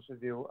 to be honest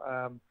with you.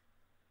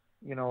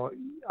 You know,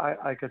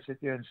 I could sit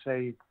here and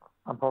say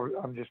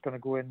I'm just going to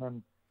go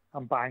in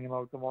and bang him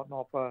out and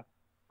whatnot, but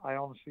I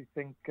honestly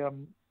think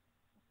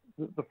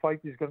the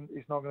fight is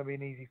not going to be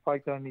an easy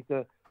fight. I need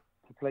to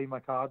play my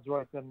cards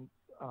right and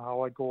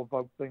how I go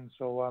about things.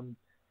 So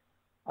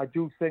I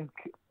do think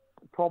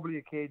probably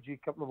a cagey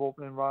couple of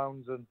opening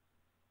rounds and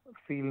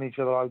feeling each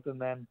other out, and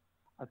then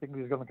I think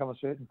there's going to come a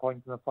certain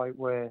point in the fight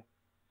where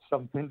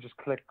something just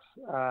clicks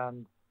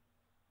and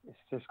it's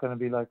just going to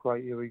be like,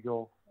 right, here we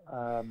go.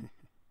 And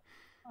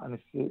I'm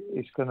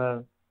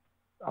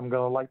going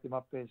to light them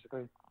up,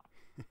 basically.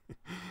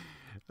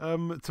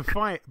 To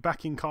fight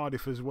back in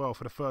Cardiff as well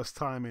for the first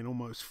time in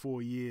almost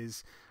 4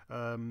 years,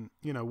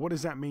 what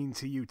does that mean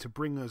to you to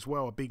bring as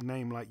well a big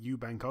name like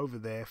Eubank over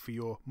there for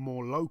your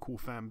more local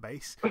fan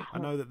base? I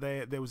know that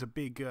there was a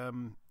big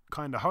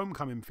kind of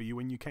homecoming for you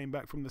when you came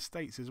back from the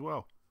States as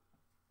well.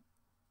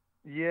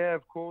 Yeah,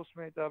 of course,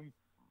 mate.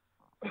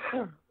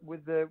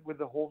 With the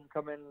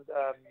homecoming,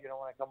 when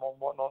I come on,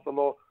 whatnot,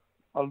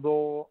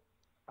 although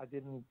I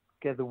didn't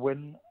get the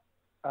win,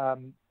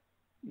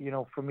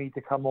 for me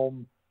to come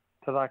home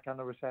to that kind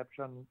of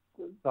reception,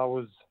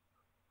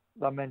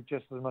 that meant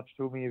just as much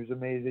to me. It was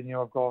amazing.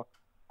 I've got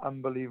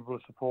unbelievable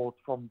support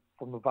from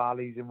the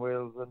valleys in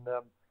Wales, and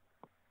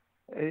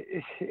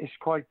it's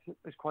quite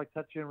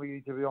touching,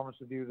 really, to be honest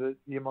with you.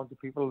 The amount of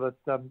people that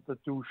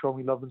do show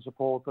me love and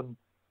support, and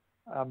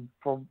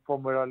from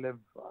where I live,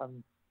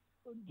 and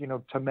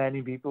to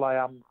many people I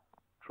am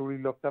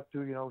truly looked up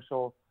to.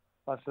 So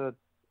that's an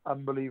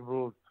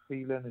unbelievable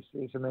feeling.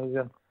 It's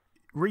amazing.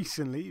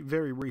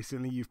 Very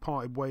recently, you've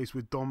parted ways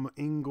with Dom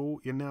Ingle.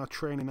 You're now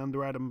training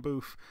under Adam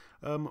Booth.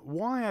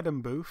 Why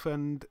Adam Booth?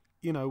 And,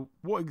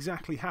 what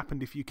exactly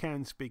happened, if you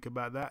can speak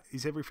about that?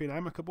 Is everything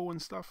amicable and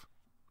stuff?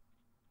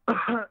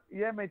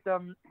 Yeah, mate.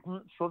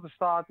 So to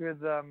start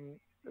with,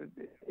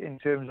 in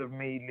terms of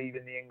me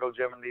leaving the Ingle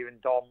gym and leaving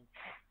Dom,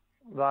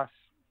 that's,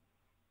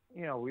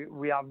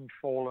 we haven't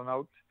fallen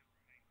out.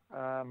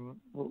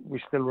 We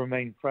still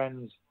remain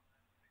friends.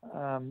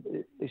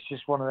 It's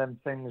just one of them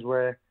things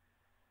where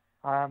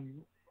I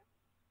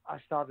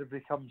started to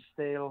become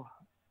stale.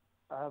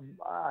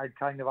 I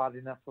kind of had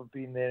enough of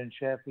being there in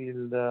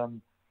Sheffield. I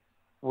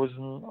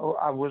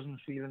wasn't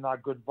feeling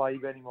that good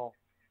vibe anymore.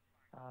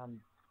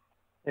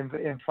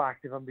 In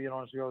fact, if I'm being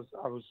honest with you,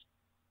 I was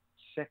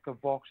sick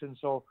of boxing.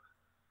 So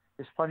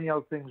it's funny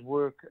how things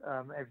work.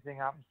 Everything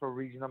happens for a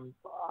reason.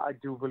 I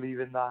do believe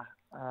in that.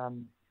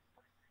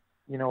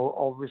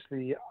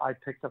 Obviously, I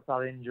picked up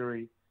that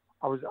injury.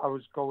 I was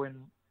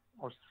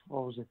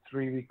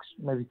 3 weeks,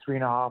 maybe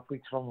 3.5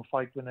 weeks from the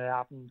fight when it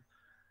happened.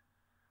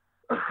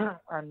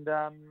 And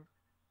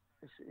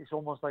it's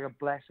almost like a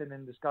blessing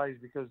in disguise,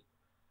 because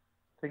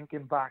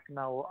thinking back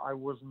now, I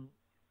wasn't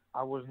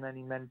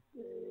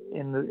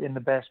in the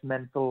best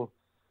mental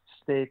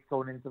state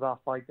going into that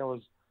fight.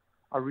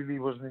 I really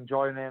wasn't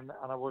enjoying it,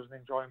 and I wasn't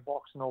enjoying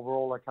boxing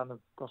overall. I kind of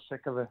got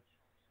sick of it,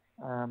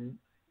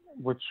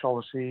 which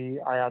obviously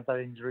I had that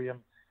injury,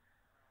 and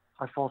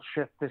I thought,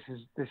 shit, this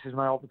is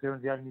my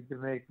opportunity. I need to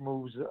make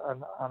moves,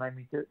 and I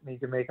need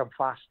to make them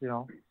fast,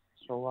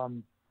 So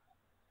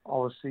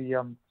obviously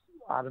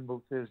Adam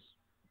Booth is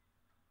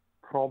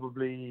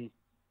probably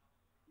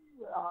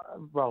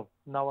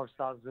now I've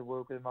started to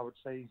work with him, I would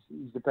say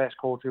he's the best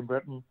coach in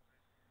Britain,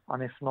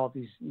 and if not,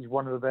 he's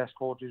one of the best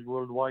coaches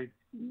worldwide.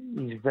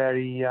 He's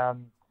very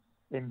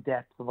in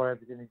depth about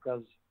everything he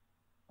does.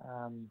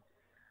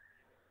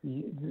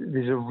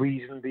 There's a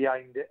reason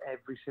behind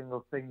every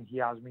single thing he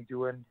has me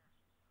doing.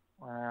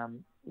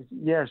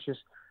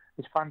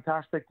 It's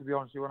fantastic, to be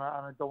honest with you, and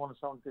I don't want to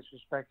sound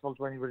disrespectful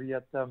to anybody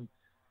at the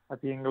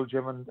Ingle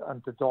gym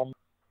and to Dom.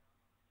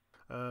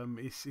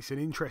 It's an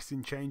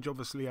interesting change.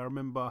 Obviously, I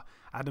remember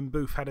Adam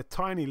Booth had a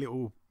tiny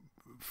little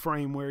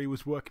frame where he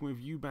was working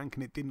with Eubank,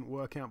 and it didn't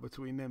work out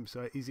between them,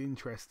 so it is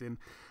interesting.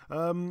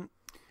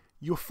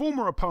 Your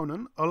former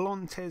opponent,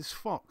 Alontes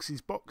Fox, is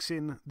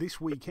boxing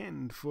this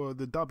weekend for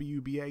the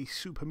WBA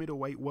Super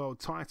Middleweight World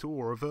title,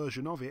 or a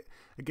version of it,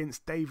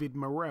 against David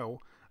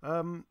Morrell.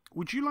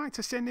 Would you like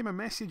to send him a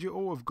message at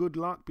all of good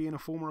luck, being a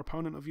former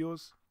opponent of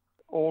yours?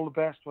 All the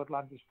best to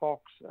Atlantis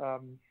Fox.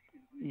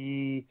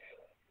 He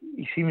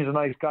seems a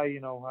nice guy, I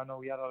know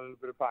he had a little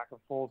bit of back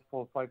and forth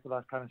for fight, but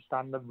that's kind of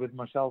standard with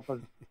myself. As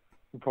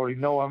you probably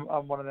know,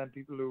 I'm one of them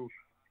people who,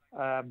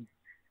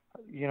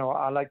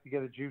 I like to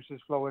get the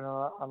juices flowing,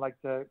 and I like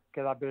to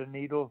get that bit of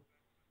needle.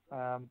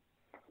 But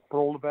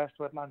all the best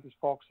to Atlantis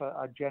Fox.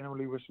 I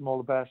genuinely wish him all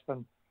the best,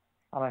 and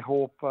I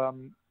hope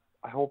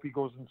he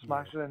goes and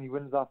smashes it and he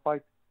wins that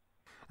fight.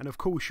 And of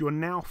course, your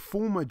now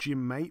former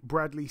gym mate,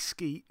 Bradley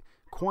Skeete,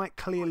 quite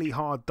clearly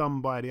hard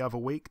done by the other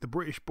week. The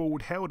British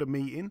board held a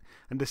meeting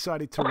and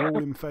decided to rule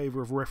in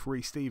favour of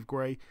referee Steve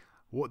Gray.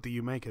 What do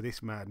you make of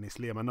this madness,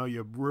 Liam? I know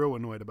you're real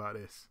annoyed about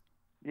this.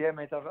 Yeah,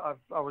 mate, I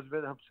was a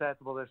bit upset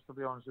about this, to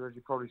be honest with you.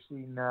 You've probably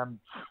seen, I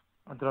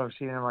don't know if you've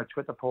seen it in my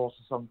Twitter post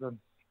or something.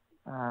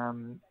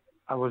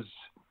 I was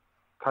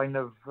kind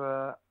of,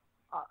 I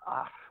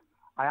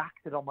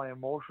acted on my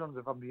emotions,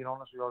 if I'm being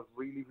honest with you. I was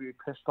really, really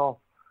pissed off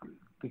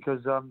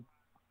because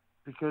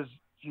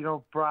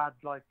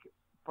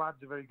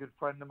Brad's a very good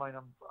friend of mine.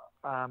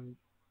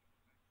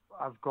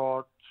 I've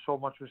got so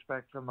much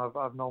respect for him.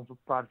 I've known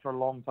Brad for a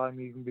long time,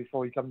 even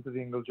before he came to the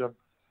Ingle gym.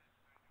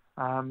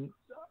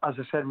 As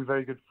I said, we're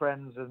very good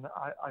friends, and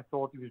I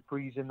thought he was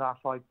breezing that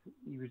fight.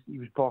 He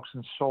was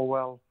boxing so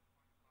well.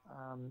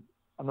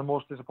 And the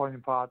most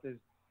disappointing part is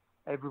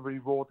everybody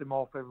wrote him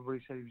off.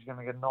 Everybody said he was going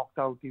to get knocked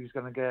out. He was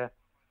going to get,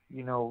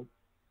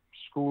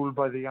 schooled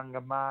by the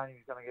younger man. He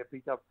was going to get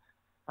beat up.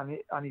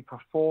 And he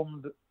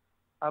performed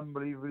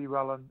unbelievably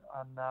well. And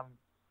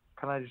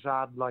can I just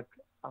add,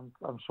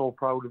 I'm so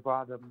proud of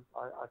Adam.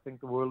 I think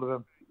the world of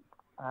him.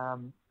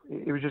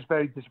 It was just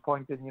very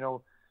disappointing, you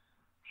know,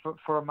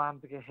 for a man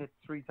to get hit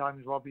 3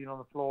 times while being on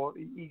the floor.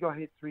 He got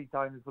hit 3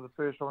 times, but the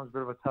first one was a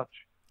bit of a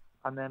touch,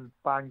 and then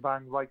bang,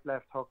 bang, right,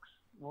 left hooks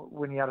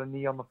when he had a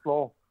knee on the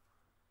floor.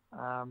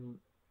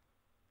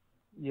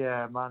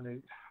 Yeah, man,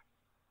 it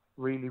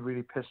really,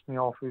 really pissed me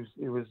off.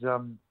 It was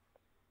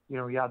you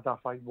know, he had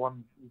that fight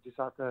won. He just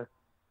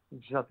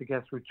had to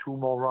get through 2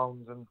 more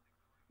rounds and,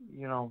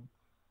 you know,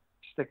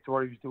 stick to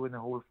what he was doing the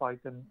whole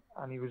fight,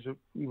 and he was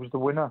the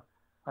winner,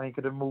 and he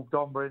could have moved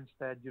on, but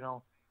instead, you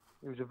know,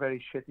 it was a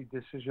very shitty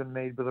decision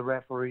made by the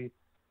referee.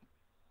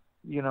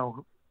 You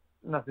know,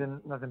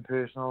 nothing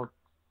personal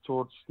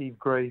towards Steve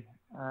Gray.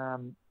 A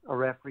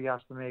referee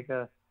has to make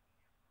a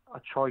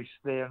choice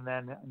there and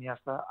then, and he has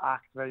to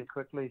act very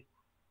quickly.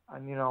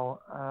 And, you know,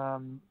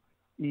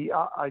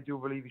 I do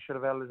believe he should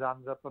have held his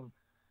hands up and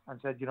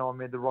said, you know, I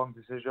made the wrong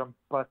decision.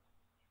 But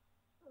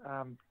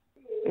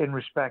in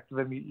respect of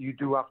him, you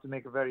do have to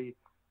make a very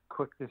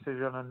quick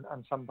decision,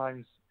 and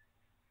sometimes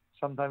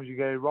you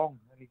get it wrong,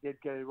 and he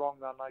did get it wrong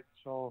that night.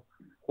 So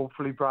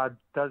hopefully Brad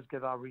does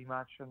get that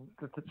rematch, and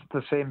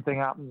the same thing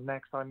happens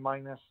next time,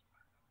 minus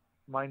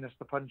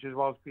the punches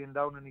whilst being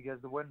down, and he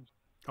gets the wins.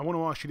 I want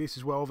to ask you this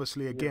as well.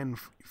 Obviously, again,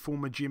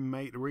 former gym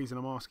mate. The reason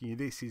I'm asking you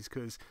this is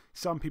because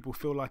some people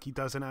feel like he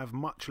doesn't have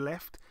much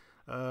left.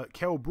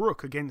 Kell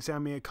Brook against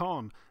Amir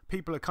Khan.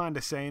 People are kind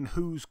of saying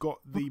who's got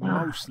the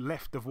most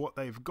left of what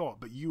they've got,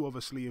 but you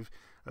obviously have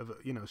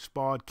you know,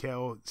 sparred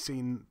Kell,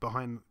 seen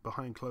behind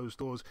closed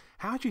doors.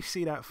 How do you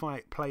see that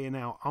fight playing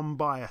out,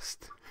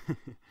 unbiased?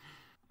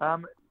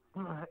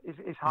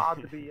 It's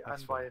hard to be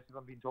unbiased, if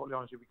I'm being totally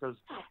honest with you, because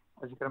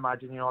as you can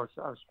imagine, you know,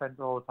 I've spent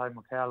all the time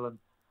with Kell, and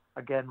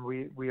again,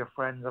 we are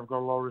friends. I've got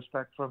a lot of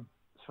respect for him.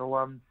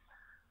 So,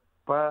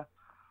 but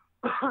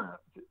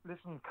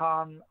listen,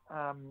 Khan,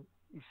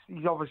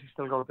 he's obviously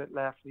still got a bit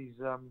left. He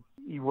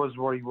was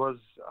where he was,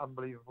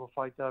 unbelievable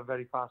fighter,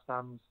 very fast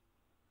hands,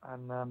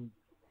 and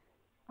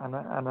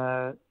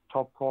a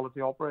top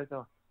quality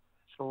operator.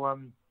 So,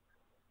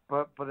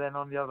 but then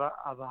on the other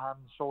hand,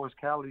 so is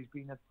Kell. He's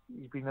been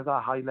at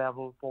that high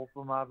level, both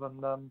of them have,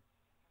 and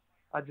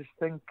I just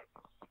think,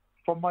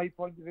 from my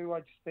point of view, I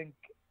just think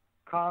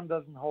Khan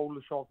doesn't hold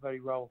the shot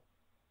very well,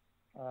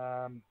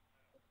 and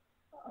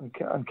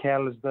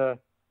Kell is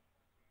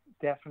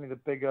definitely the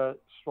bigger,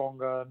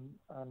 stronger,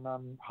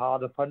 and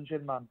harder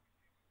punching man.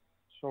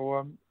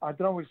 So I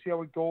don't know. We'll see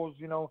how it goes.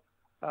 You know,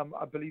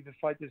 I believe the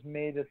fight is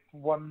made at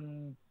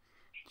 150.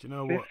 Do you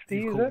know what?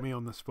 You caught me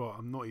on the spot.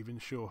 I'm not even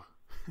sure.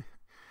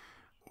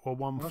 Or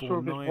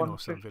 149 or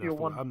something.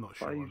 I'm not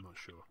sure.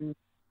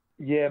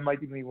 Yeah, it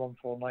might even be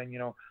 149. You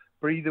know,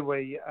 but either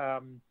way,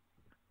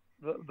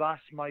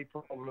 that's my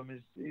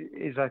problem.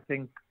 Is I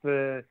think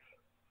the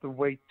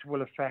weight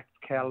will affect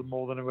Kell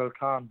more than it will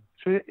Khan.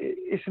 So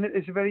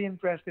it's a very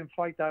interesting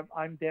fight.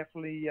 I'm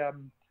definitely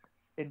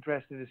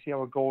interested to see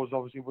how it goes.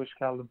 Obviously, wish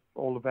Kell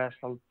all the best.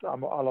 I'll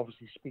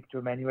obviously speak to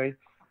him anyway.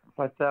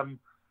 But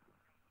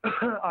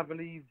I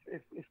believe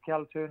if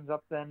Kell turns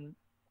up then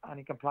and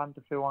he can plant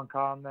the few on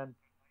Khan, then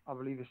I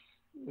believe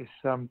it's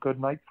good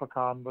night for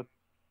Khan. But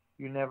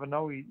you never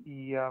know.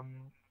 He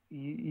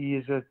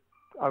is a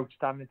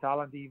outstanding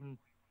talent,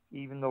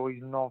 even though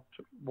he's not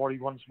what he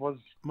once was.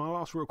 My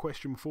last real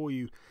question for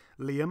you,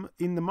 Liam.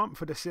 In the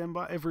month of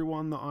December,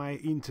 everyone that I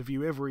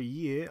interview every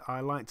year,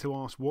 I like to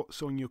ask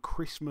what's on your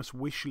Christmas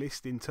wish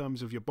list in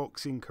terms of your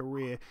boxing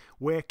career.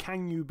 Where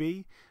can you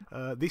be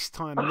this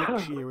time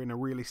next year in a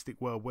realistic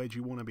world? Where do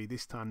you want to be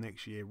this time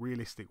next year,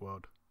 realistic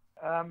world?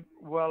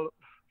 Well,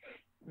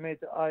 mate,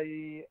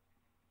 I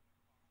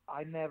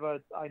never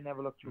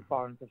look too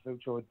far into the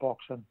future with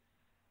boxing.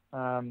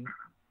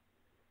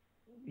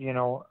 You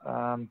know,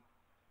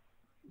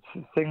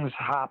 things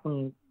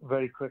happen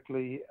very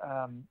quickly.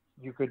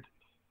 You could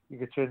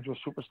turn into a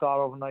superstar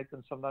overnight,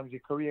 and sometimes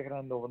your career can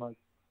end overnight.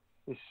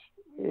 It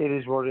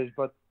is what it is.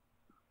 But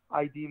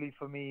ideally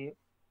for me,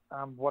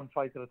 one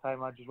fight at a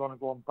time. I just want to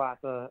go and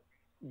batter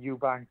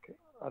Eubank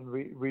and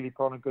really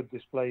put on a good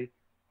display,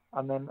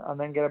 and then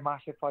get a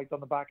massive fight on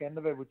the back end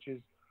of it, which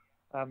is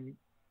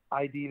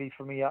ideally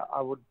for me.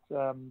 I would.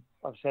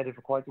 I've said it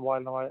for quite a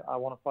while now. I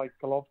want to fight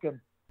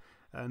Golovkin.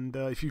 And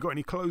if you've got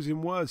any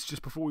closing words,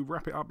 just before we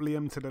wrap it up,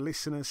 Liam, to the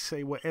listeners,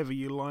 say whatever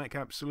you like,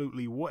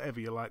 absolutely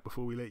whatever you like,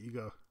 before we let you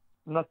go.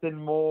 Nothing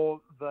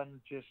more than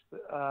just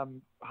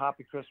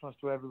happy Christmas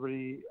to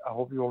everybody. I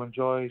hope you all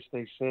enjoy,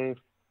 stay safe.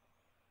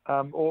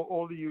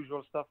 All the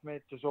usual stuff,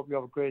 mate. Just hope you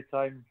have a great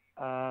time,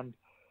 and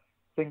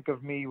think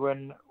of me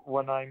when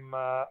I'm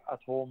at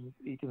home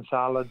eating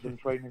salads and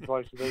training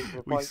twice a day.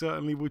 We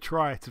certainly will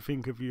try to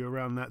think of you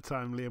around that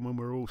time, Liam, when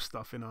we're all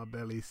stuffing our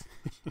bellies.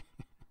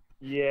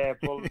 Yeah,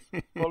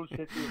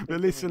 bullshit.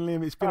 But listen,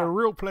 Liam, it's been a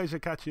real pleasure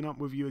catching up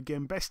with you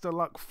again. Best of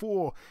luck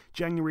for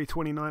January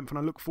 29th, and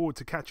I look forward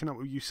to catching up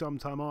with you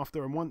sometime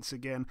after. And once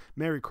again,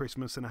 Merry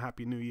Christmas and a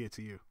Happy New Year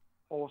to you.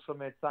 Awesome,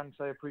 mate. Thanks.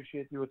 I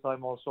appreciate your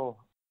time also.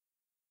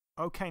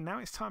 Okay, now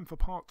it's time for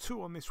part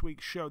 2 on this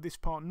week's show. This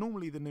part,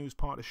 normally the news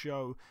part of the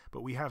show, but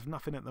we have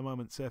nothing at the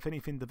moment, so if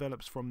anything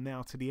develops from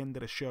now to the end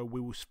of the show,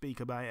 we will speak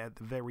about it at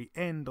the very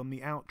end on the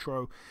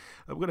outro.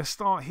 We're going to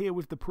start here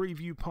with the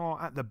preview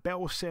part at the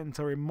Bell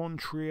Centre in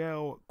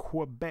Montreal,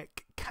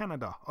 Quebec,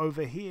 Canada.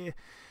 Over here,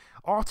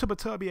 Artur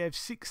Beterbiev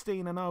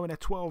 16-0 in a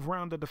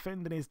 12-rounder,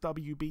 defending his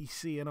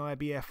WBC and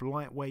IBF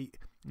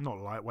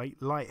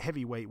light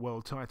heavyweight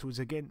world titles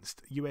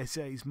against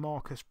USA's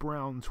Marcus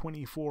Browne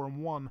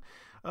 24-1.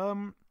 I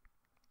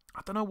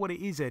don't know what it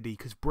is, Eddie,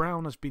 because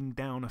Browne has been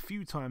down a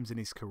few times in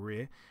his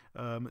career.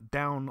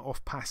 Down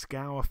off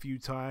Pascal a few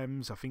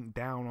times, I think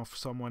down off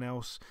someone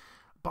else.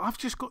 But I've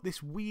just got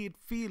this weird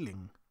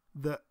feeling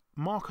that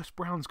Marcus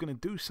Browne's going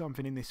to do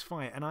something in this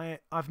fight, and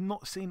I've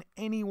not seen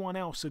anyone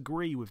else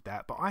agree with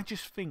that, but I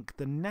just think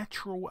the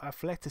natural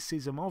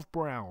athleticism of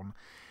Browne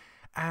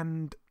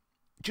and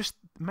just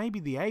maybe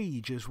the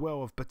age as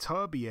well of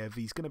Beterbiev,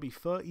 he's going to be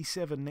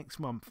 37 next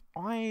month.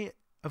 I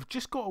have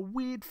just got a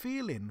weird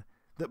feeling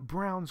that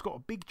Browne's got a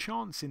big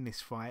chance in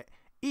this fight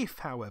if,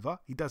 however,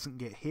 he doesn't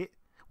get hit,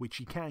 which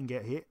he can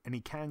get hit and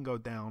he can go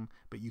down,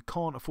 but you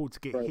can't afford to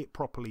get hit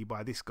properly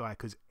by this guy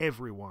because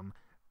everyone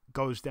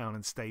goes down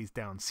and stays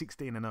down.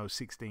 16-0,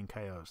 16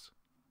 KOs.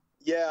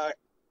 Yeah,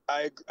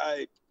 I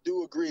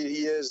do agree.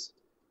 He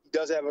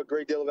does have a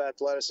great deal of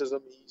athleticism.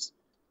 He's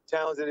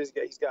talented.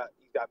 He's got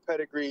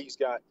pedigree. He's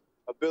got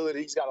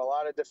ability. He's got a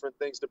lot of different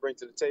things to bring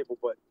to the table.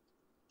 But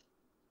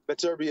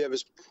Beterbiev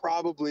is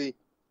probably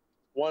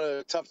one of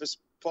the toughest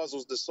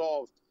puzzles to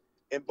solve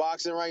in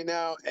boxing right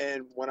now.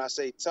 And when I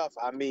say tough,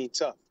 I mean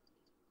tough.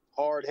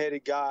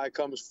 Hard-headed guy,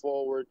 comes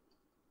forward.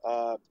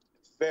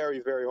 Very,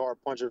 very hard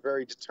puncher.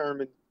 Very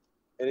determined.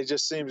 And it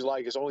just seems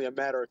like it's only a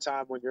matter of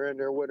time when you're in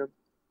there with him.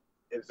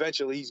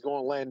 Eventually, he's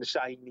going to land the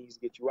shot he needs to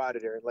get you out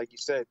of there. And like you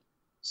said,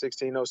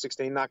 16-0,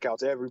 16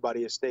 knockouts.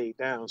 Everybody has stayed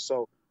down.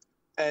 So,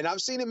 and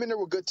I've seen him in there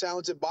with good,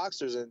 talented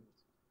boxers. And,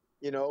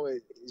 you know,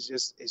 it's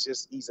just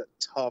he's a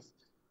tough,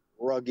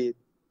 rugged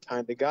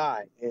kind of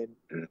guy.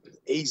 And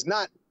he's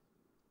not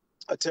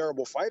a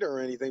terrible fighter or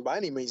anything by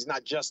any means. He's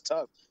not just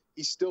tough.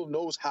 He still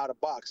knows how to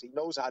box. He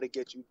knows how to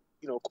get you,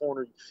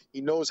 corner. He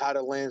knows how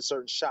to land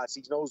certain shots.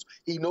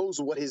 He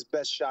knows what his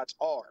best shots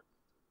are,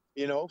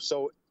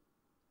 so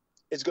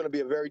it's going to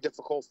be a very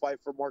difficult fight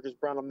for Marcus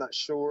Browne. I'm not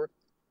sure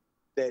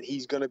that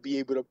he's going to be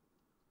able to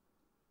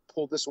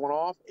pull this one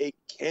off. It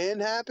can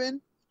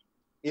happen,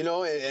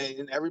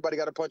 and everybody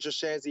got a puncher's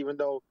chance, even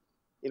though,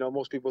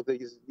 most people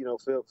think he's,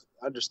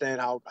 understand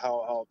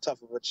how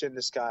tough of a chin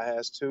this guy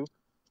has too.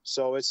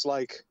 So it's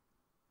like,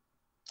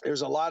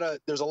 there's a lot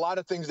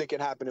of things that can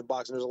happen in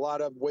boxing. There's a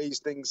lot of ways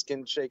things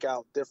can shake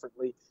out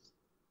differently.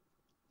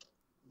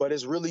 But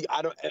it's really,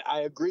 I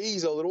agree,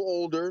 he's a little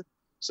older,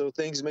 so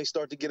things may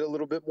start to get a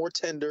little bit more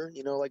tender,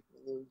 like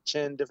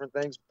chin, different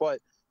things. But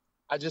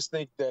I just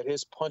think that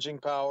his punching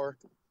power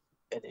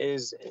and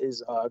his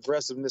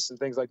aggressiveness and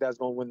things like that is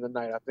going to win the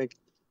night. I think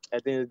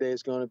at the end of the day,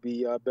 it's going to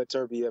be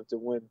Beterbiev to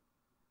win,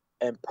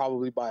 and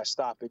probably by a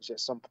stoppage at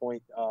some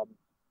point.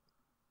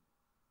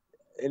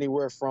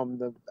 Anywhere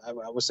from I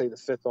would say the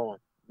 5th on,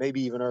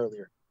 maybe even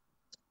earlier.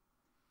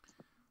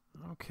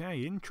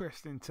 Okay,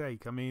 interesting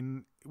take. I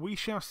mean, we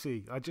shall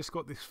see. I just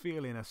got this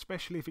feeling,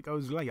 especially if it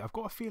goes late. I've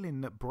got a feeling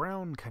that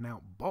Browne can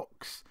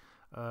outbox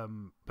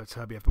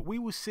Beterbiev, but we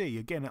will see.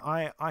 Again,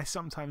 I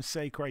sometimes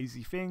say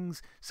crazy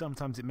things.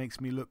 Sometimes it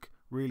makes me look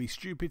really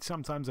stupid.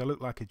 Sometimes I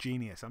look like a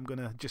genius. I'm going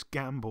to just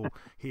gamble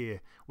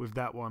here with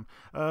that one.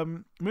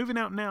 Moving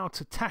out now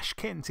to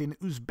Tashkent in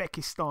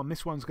Uzbekistan.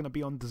 This one's going to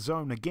be on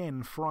DAZN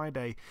again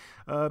Friday.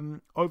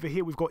 Over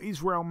here we've got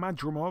Israel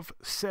Madrimov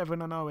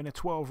 7-0 in a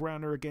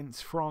 12-rounder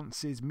against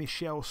France's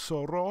Michel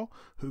Soro,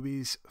 who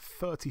is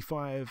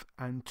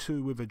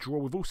 35-2 with a draw.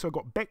 We've also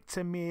got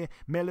Bektemir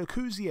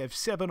Melikuziev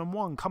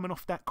 7-1, coming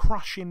off that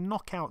crushing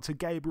knockout to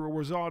Gabriel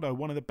Rosado,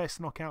 one of the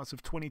best knockouts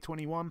of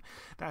 2021.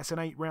 That's an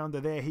 8-rounder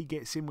there. He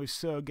gets in with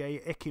Sergey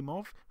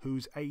Ekimov,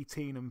 who's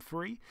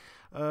 18-3.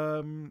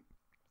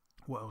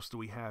 What else do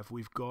we have?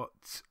 We've got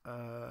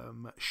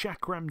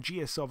Shakram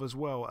Giasov as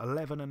well,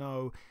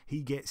 11-0.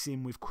 He gets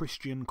in with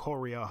Christian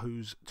Koria,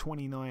 who's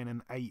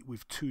 29-8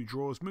 with 2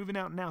 draws. Moving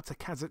out now to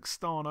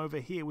Kazakhstan. Over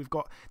here, we've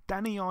got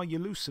Daniil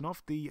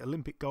Yelusinov, the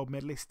Olympic gold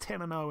medalist,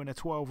 10-0 in a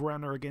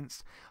 12-rounder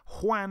against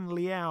Juan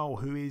Liao,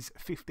 who is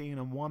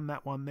 15-1.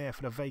 That one there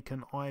for the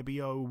vacant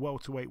IBO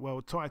welterweight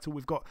world title.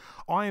 We've got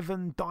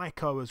Ivan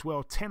Dyko as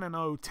well,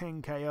 10-0,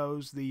 10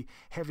 KOs, the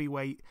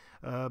heavyweight,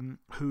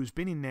 who's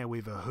been in there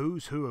with a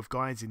who's who of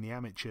guys in the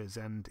amateurs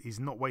and is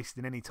not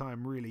wasting any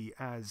time really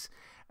as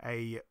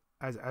a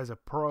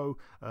pro.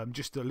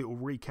 Just a little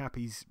recap: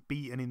 he's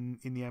beaten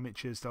in the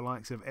amateurs the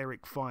likes of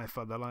Eric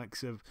Pfeiffer, the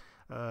likes of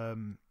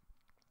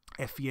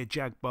Efia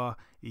Jagba.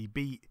 He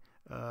beat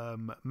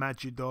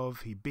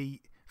Majidov. He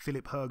beat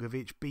Filip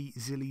Hrgovic. Beat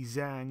Zili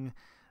Zhang.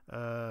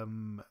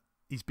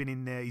 He's been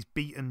in there. He's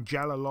beaten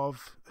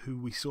Jalalov,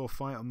 who we saw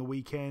fight on the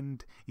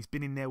weekend. He's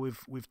been in there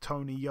with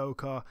Tony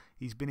Yoka.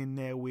 He's been in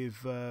there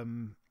with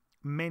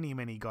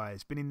many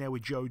guys. Been in there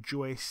with Joe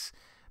Joyce.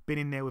 been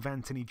in there with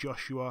Anthony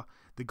Joshua.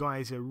 The guy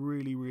is a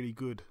really, really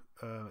good,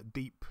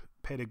 deep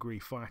pedigree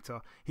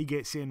fighter. He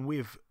gets in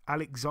with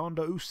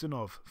Alexander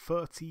Ustinov,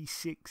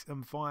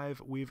 36-5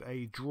 with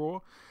a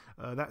draw.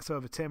 That's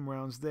over 10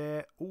 rounds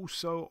there.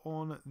 Also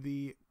on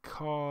the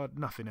card,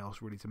 nothing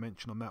else really to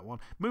mention on that one.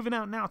 Moving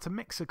out now to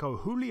Mexico,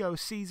 Julio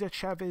Cesar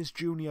Chavez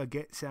Jr.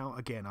 gets out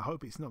again. I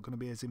hope it's not going to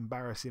be as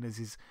embarrassing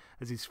as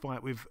his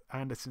fight with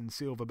Anderson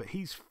Silva, but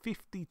he's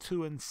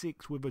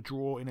 52-6 with a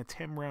draw in a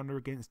 10-rounder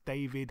against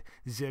David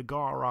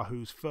Zergara,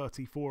 who's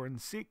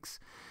 34-6.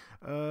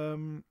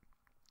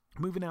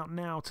 Moving out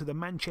now to the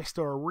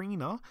Manchester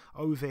Arena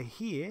over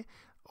here.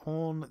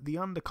 On the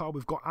undercard,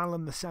 we've got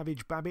Alan the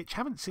Savage Babbage.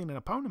 Haven't seen an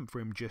opponent for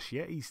him just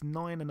yet. He's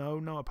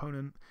 9-0, no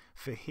opponent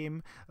for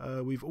him.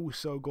 We've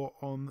also got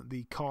on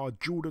the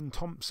card Jordan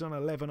Thompson,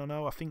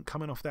 11-0. I think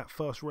coming off that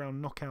first round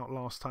knockout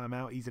last time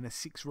out. He's in a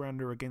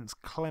 6-rounder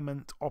against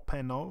Clement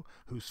Openo,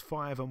 who's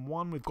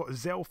 5-1. We've got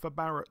Zelfa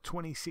Barrett,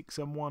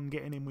 26-1,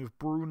 getting in with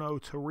Bruno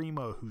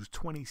Torimo, who's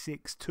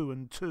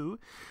 26-2.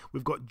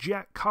 We've got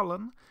Jack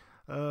Cullen,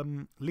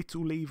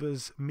 Little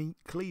Lever's Meat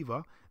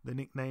Cleaver, the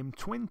nickname,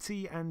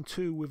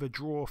 20-2 with a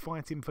draw,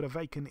 fighting for the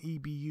vacant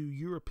EBU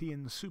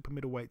European Super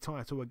Middleweight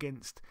title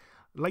against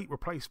late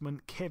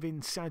replacement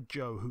Kevin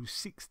Saggio, who's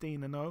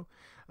 16-0.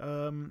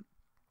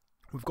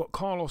 We've got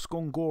Carlos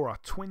Gongora,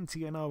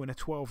 20-0 in a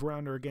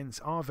 12-rounder against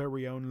our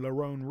very own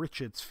Lerone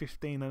Richards,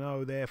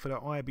 15-0 there for the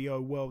IBO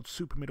World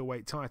Super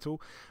Middleweight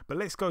title. But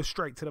let's go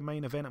straight to the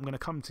main event. I'm going to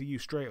come to you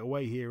straight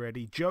away here,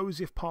 Eddie.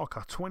 Joseph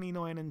Parker,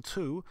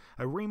 29-2,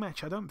 a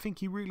rematch I don't think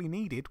he really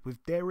needed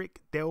with Derek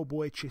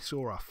Delboy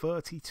Chisora,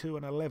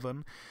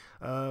 32-11.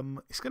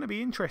 It's going to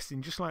be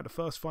interesting, just like the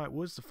first fight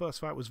was. The first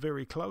fight was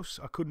very close.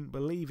 I couldn't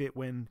believe it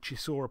when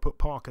Chisora put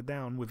Parker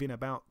down within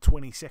about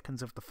 20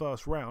 seconds of the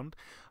first round.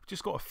 I've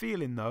just got a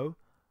feeling, though,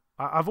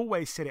 I've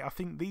always said it, I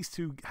think these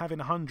two having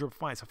 100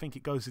 fights, I think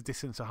it goes the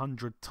distance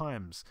 100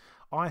 times.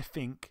 I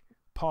think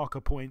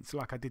Parker points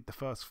like I did the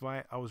first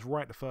fight. I was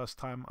right the first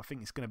time. I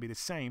think it's going to be the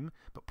same,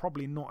 but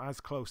probably not as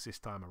close this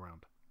time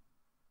around.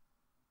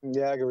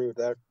 Yeah, I agree with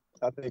that.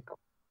 I think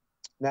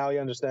now he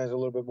understands a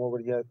little bit more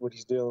what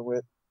he's dealing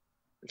with.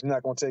 He's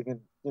not going to take in,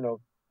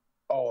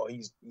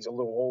 he's a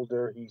little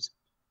older. He's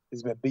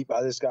been beat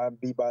by this guy and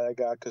beat by that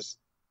guy, because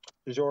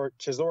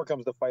Chisora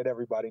comes to fight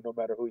everybody, no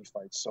matter who he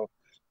fights. So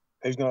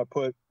he's going to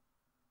put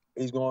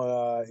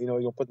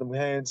them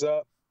hands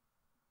up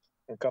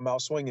and come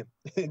out swinging,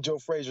 Joe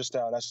Frazier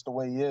style. That's the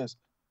way he is.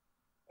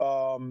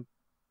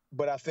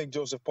 But I think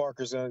Joseph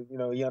Parker's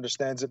he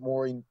understands it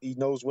more. He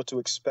knows what to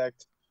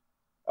expect.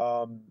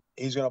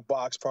 He's going to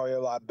box probably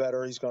a lot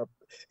better. He's going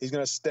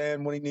to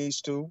stand when he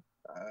needs to.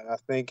 I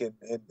think, and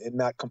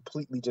not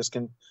completely just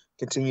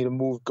continue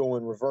to go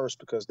in reverse,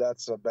 because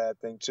that's a bad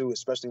thing too,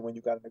 especially when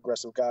you got an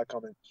aggressive guy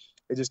coming.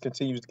 It just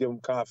continues to give him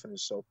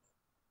confidence. So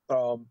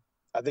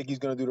I think he's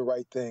going to do the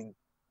right thing.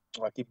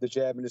 Keep the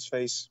jab in his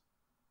face.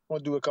 I'm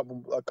going to do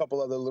a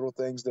couple other little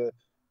things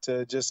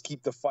to just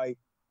keep the fight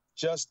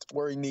just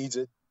where he needs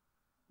it,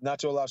 not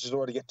to allow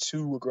Chisora to get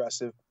too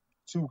aggressive,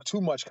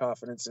 too much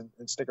confidence,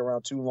 and stick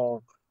around too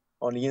long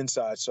on the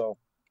inside. So,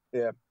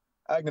 yeah.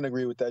 I can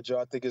agree with that, Joe.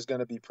 I think it's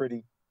going to be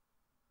pretty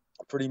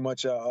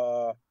much it's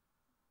going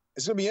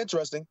to be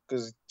interesting,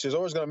 because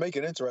Chisora's going to make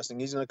it interesting.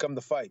 He's going to come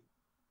to fight.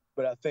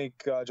 But I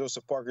think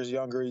Joseph Parker's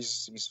younger.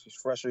 He's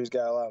fresher. He's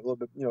got a little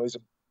bit, he's a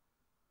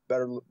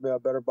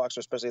better boxer,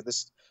 especially at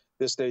this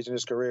stage in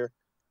his career.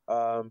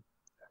 At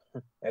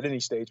any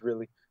stage,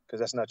 really,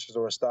 because that's not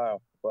Chisora's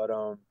style. But,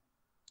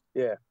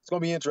 yeah, it's going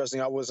to be interesting.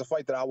 It was a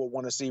fight that I would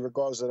want to see,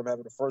 regardless of them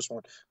having the first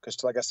one,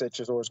 because, like I said,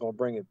 Chisora's going to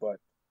bring it. But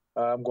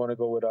I'm going to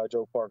go with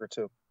Joe Parker,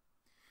 too.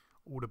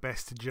 All the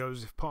best to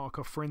Joseph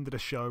Parker, friend of the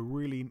show.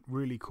 Really,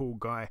 really cool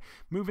guy.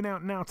 Moving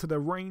out now to the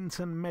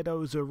Rainton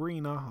Meadows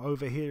Arena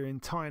over here in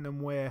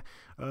Tyneham, where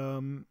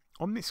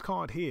on this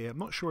card here, I'm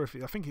not sure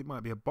I think it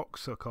might be a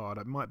boxer card.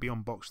 It might be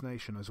on Box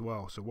Nation as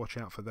well, so watch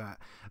out for that.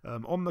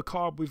 On the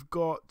card, we've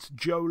got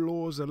Joe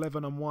Laws,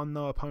 11-1,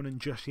 no opponent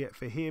just yet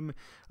for him.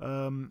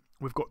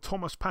 We've got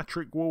Thomas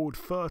Patrick Ward,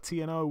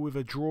 30-0 with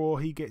a draw.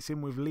 He gets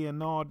in with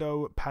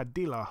Leonardo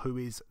Padilla, who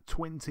is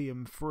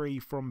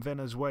 20-3 from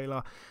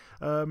Venezuela.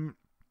 I've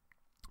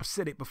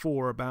said it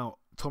before about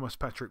Thomas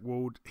Patrick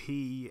Ward.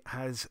 He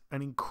has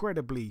an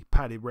incredibly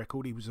padded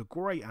record. He was a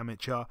great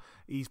amateur.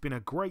 He's been a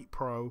great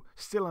pro,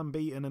 still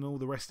unbeaten and all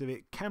the rest of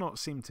it. Cannot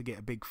seem to get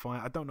a big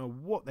fight. I don't know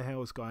what the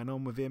hell is going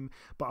on with him,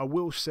 but I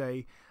will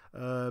say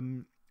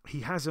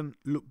he hasn't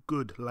looked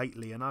good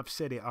lately, and I've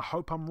said it. I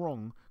hope I'm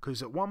wrong,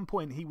 because at one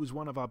point he was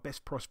one of our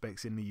best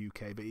prospects in the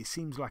UK, but it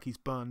seems like he's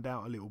burned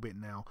out a little bit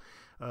now.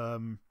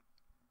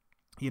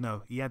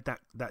 He had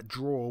that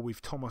draw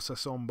with Thomas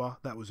Asomba.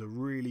 That was a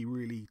really,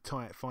 really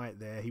tight fight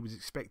there. He was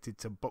expected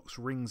to box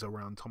rings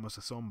around Thomas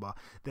Asomba.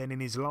 Then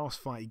in his last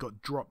fight, he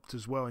got dropped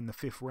as well in the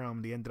 5th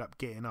round. He ended up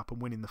getting up and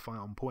winning the fight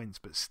on points.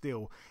 But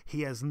still,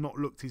 he has not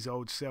looked his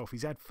old self.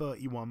 He's had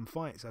 31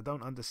 fights. I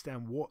don't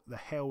understand what the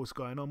hell is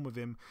going on with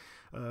him.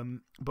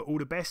 But all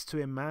the best to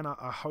him, man.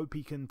 I hope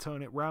he can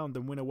turn it round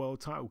and win a world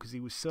title, because he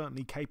was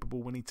certainly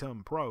capable when he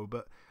turned pro.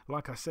 But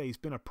like I say, he's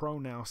been a pro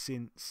now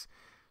since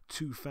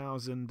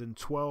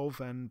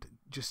 2012 and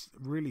just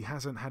really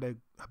hasn't had a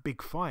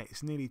big fight.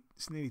 It's nearly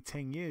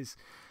 10 years.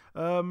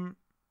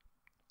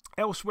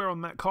 Elsewhere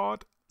on that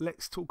card,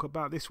 let's talk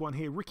about this one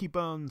here. Ricky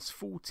Burns,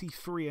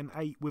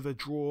 43-8 with a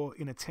draw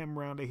in a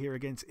 10-rounder here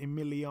against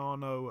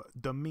Emiliano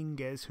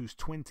Dominguez, who's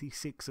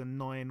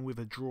 26-9 with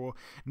a draw.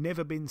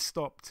 Never been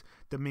stopped,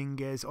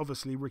 Dominguez.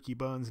 Obviously, Ricky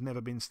Burns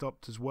never been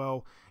stopped as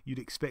well. You'd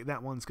expect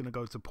that one's going to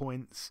go to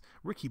points.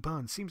 Ricky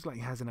Burns seems like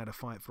he hasn't had a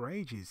fight for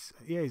ages.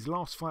 Yeah, his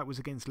last fight was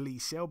against Lee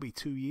Selby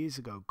 2 years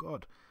ago.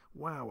 God,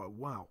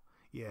 wow.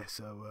 Yeah,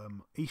 so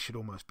he should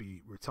almost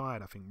be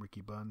retired, I think, Ricky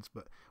Burns.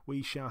 But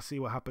we shall see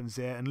what happens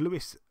there. And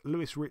Lewis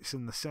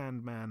Ritson, the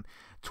Sandman,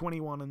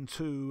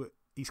 21-2.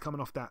 He's coming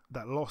off that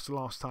loss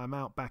last time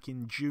out back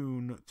in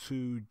June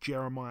to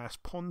Jeremias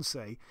Ponce.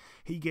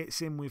 He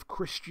gets in with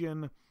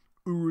Christian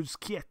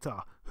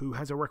Uruzquieta, who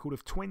has a record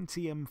of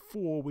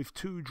 20-4 with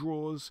 2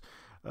 draws.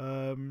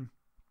 Not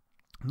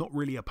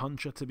really a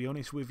puncher, to be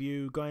honest with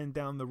you. Going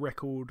down the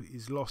record,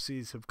 his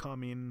losses have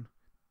come in...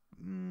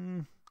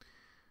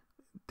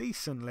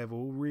 decent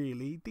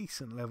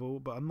level,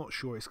 but I'm not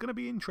sure. It's going to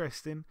be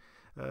interesting.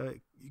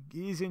 It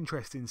is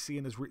interesting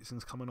seeing as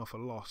Ritson's coming off a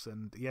loss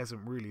and he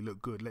hasn't really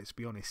looked good, let's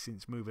be honest,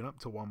 since moving up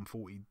to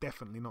 140.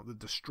 Definitely not the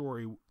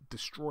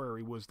destroyer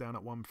he was down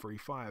at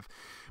 135.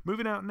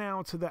 Moving out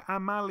now to the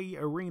Amalie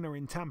Arena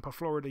in Tampa,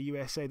 Florida,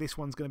 USA. This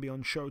one's going to be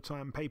on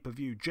Showtime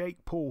pay-per-view.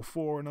 Jake Paul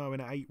 4-0 in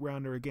an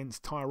 8-rounder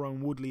against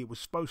Tyrone Woodley. It was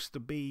supposed to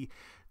be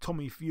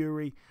Tommy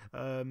Fury.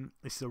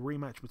 It's a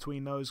rematch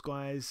between those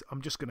guys.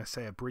 I'm just going to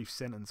say a brief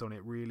sentence on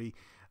it, really.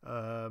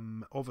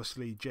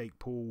 Obviously, Jake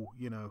Paul,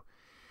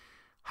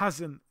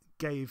 hasn't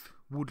gave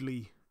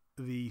Woodley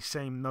the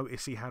same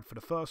notice he had for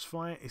the first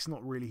fight. It's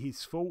not really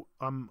his fault.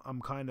 I'm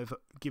kind of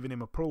giving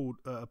him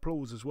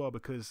applause as well,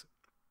 because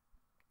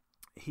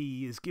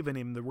he has given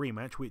him the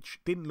rematch,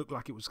 which didn't look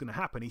like it was going to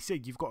happen. He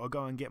said, "You've got to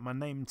go and get my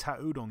name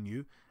tattooed on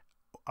you,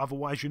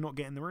 otherwise you're not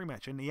getting the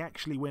rematch." And he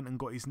actually went and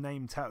got his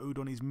name tattooed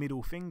on his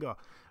middle finger,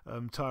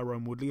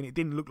 Tyrone Woodley, and it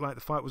didn't look like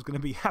the fight was going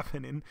to be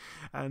happening,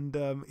 and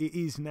it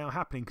is now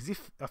happening. Because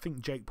if I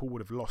think Jake Paul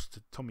would have lost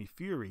to Tommy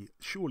Fury,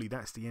 surely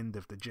that's the end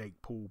of the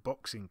Jake Paul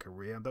boxing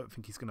career. I don't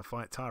think he's going to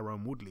fight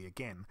Tyrone Woodley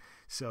again.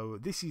 So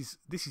this is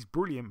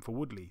brilliant for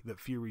Woodley that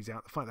Fury's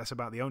out the fight. That's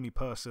about the only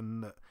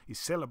person that is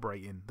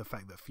celebrating the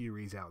fact that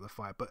Fury's out the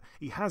fight, but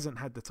he hasn't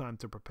had the time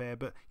to prepare.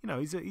 But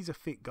he's a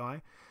fit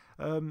guy.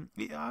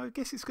 I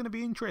guess it's going to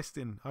be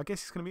interesting.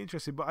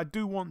 But I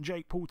do want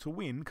Jake Paul to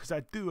win, because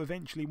I do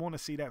eventually want to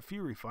see that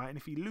Fury fight. And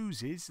if he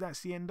loses, that's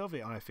the end of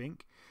it, I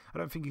think. I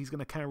don't think he's going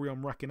to carry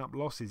on racking up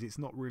losses. It's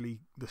not really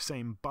the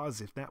same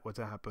buzz if that were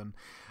to happen.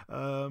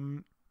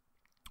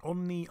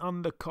 On the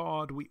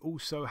undercard, we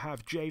also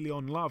have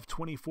Jalen Love,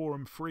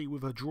 24-3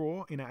 with a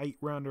draw in an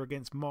 8-rounder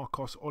against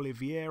Marcos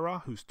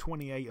Oliveira, who's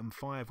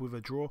 28-5 with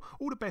a draw.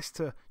 All the best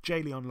to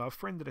Jalen Love,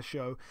 friend of the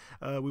show.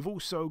 We've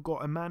also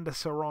got Amanda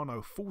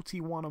Serrano,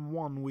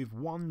 41-1 with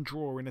 1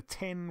 draw in a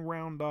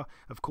 10-rounder.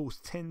 Of course,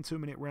 10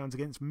 2-minute rounds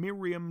against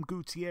Miriam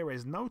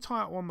Gutierrez. No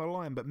title on the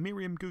line, but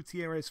Miriam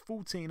Gutierrez,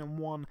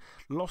 14-1,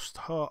 lost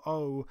her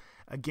O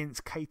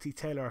against Katie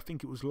Taylor. I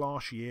think it was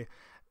last year.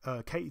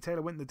 Katie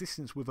Taylor went the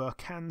distance with her.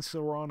 Can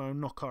Serrano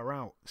knock her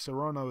out?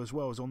 Serrano as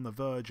well is on the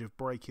verge of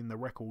breaking the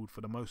record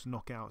for the most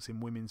knockouts in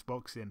women's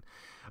boxing.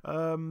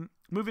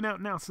 Moving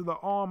out now to the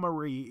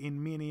Armory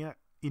in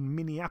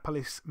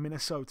Minneapolis,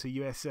 Minnesota,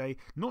 USA.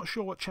 Not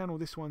sure what channel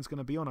this one's going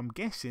to be on. I'm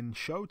guessing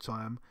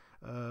Showtime.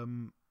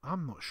 I'm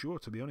not sure,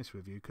 to be honest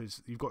with you,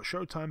 because you've got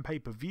Showtime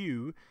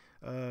pay-per-view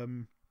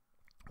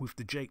with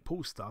the Jake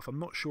Paul stuff. I'm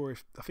not sure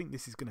I think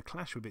this is going to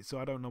clash with it, so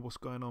I don't know what's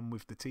going on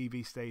with the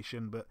TV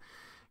station, but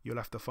you'll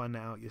have to find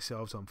that out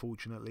yourselves,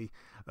 unfortunately.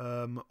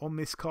 On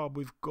this card,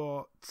 we've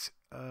got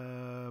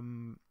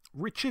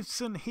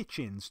Richardson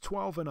Hitchens,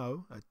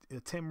 12-0,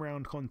 a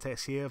 10-round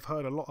contest here. I've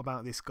heard a lot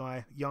about this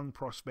guy, young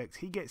prospect.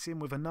 He gets in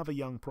with another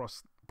young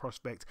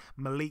prospect,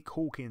 Malik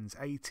Hawkins,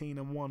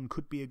 18-1.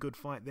 Could be a good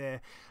fight there.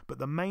 But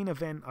the main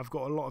event, I've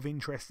got a lot of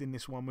interest in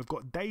this one. We've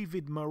got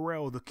David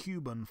Morrell, the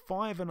Cuban,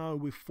 5-0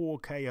 with 4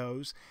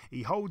 KOs.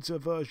 He holds a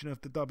version of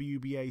the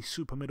WBA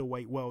super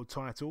middleweight world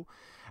title,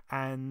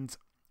 and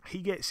he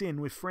gets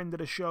in with friend of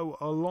the show,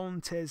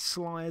 Alontes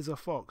Sly as a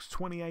Fox,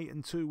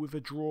 28-2 with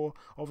a draw.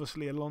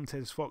 Obviously,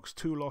 Alontes Fox,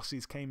 2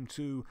 losses came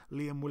to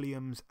Liam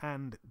Williams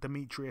and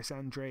Demetrius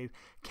Andrade.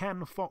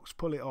 Can Fox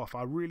pull it off?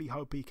 I really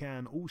hope he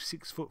can. All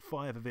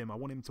 6'5" of him. I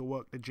want him to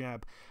work the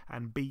jab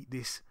and beat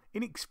this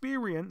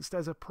inexperienced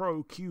as a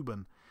pro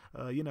Cuban.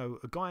 A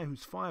guy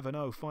who's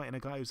 5-0 fighting a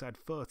guy who's had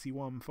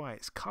 31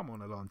 fights. Come on,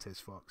 Alontes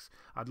Fox.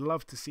 I'd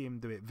love to see him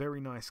do it.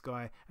 Very nice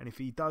guy. And if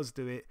he does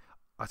do it,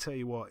 I tell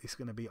you what, it's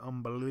going to be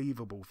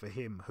unbelievable for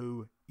him,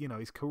 who,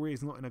 his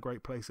career's not in a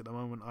great place at the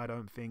moment, I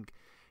don't think.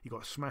 He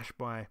got smashed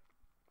by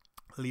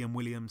Liam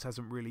Williams,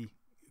 hasn't really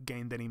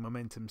gained any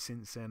momentum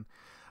since then.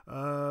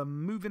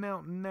 Moving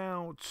out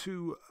now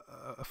to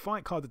a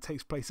fight card that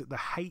takes place at the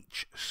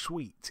H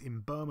Suite in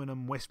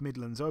Birmingham, West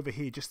Midlands. Over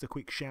here, just a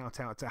quick shout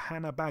out to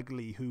Hannah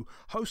Bagley, who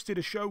hosted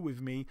a show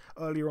with me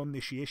earlier on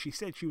this year. She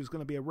said she was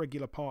going to be a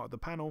regular part of the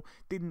panel.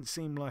 Didn't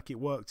seem like it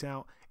worked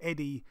out.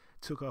 Eddie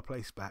took her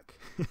place back.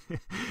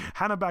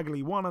 Hannah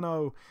Bagley,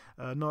 1-0.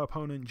 No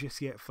opponent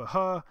just yet for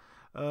her.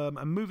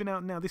 And moving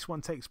out now, this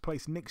one takes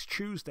place next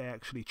Tuesday,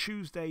 actually.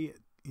 Tuesday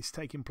is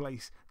taking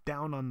place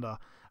down under.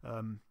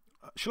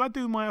 Shall I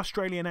do my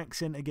Australian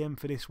accent again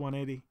for this one,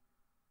 Eddie?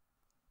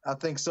 I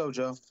think so,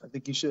 Joe. I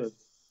think you should.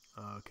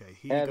 Okay,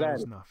 here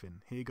goes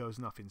nothing. Here goes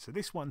nothing. So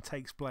this one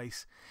takes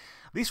place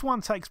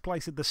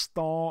at the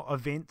Star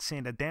Event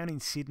Centre down in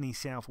Sydney,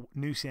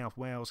 New South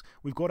Wales.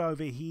 We've got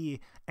over here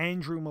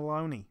Andrew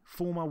Maloney,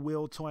 former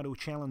world title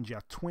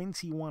challenger,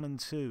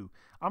 21-2.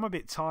 I'm a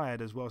bit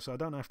tired as well, so I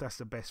don't know if that's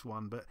the best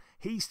one, but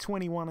he's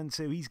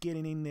 21-2. He's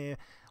getting in there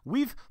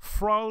with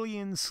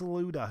Frolian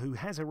Saluda, who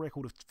has a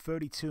record of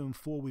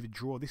 32-4 with a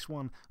draw. This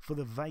one for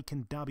the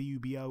vacant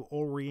WBO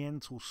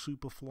Oriental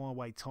Super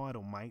Flyweight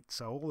title, mate.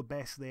 So all the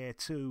best there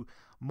to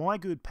my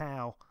good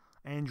pal,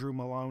 Andrew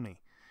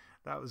Maloney.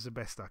 That was the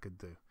best I could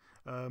do.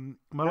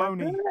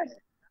 Maloney,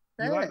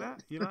 you like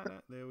that? You like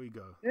that? There we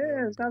go.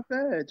 Yeah, it's not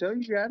bad, Joe.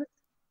 You got it.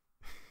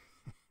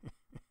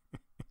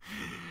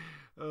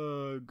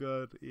 Oh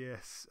God,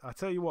 yes. I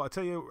tell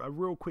you a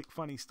real quick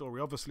funny story.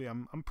 Obviously,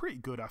 I'm pretty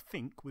good, I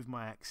think, with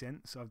my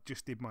accent. So I've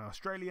just did my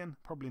Australian,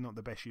 probably not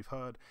the best you've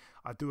heard.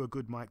 I do a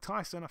good Mike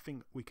Tyson. I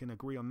think we can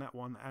agree on that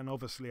one. And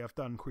obviously, I've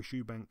done Chris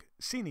Eubank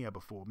Jr.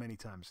 before many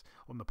times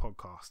on the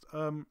podcast.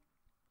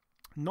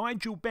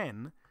 Nigel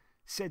Benn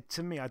said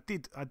to me, I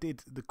did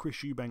the Chris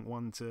Eubank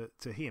one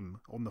to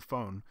him on the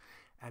phone.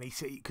 And he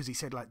said, because he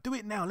said, like, do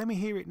it now, let me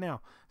hear it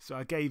now. So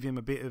I gave him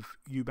a bit of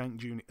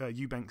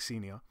Eubank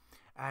Senior,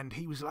 and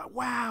he was like,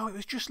 wow, it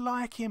was just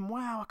like him.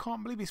 Wow, I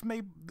can't believe it's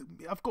made.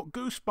 I've got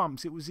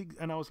goosebumps.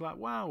 And I was like,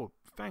 wow,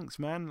 thanks,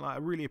 man. Like, I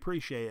really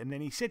appreciate it. And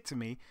then he said to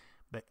me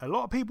that a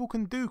lot of people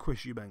can do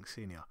Chris Eubank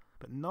Senior,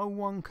 but no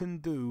one can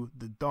do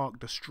the Dark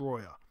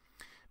Destroyer,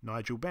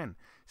 Nigel Benn.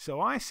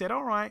 So I said,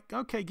 all right,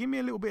 okay, give me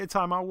a little bit of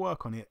time, I'll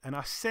work on it. And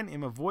I sent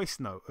him a voice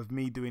note of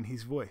me doing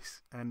his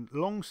voice. And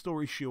long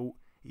story short,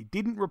 he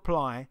didn't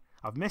reply.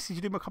 I've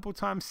messaged him a couple of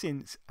times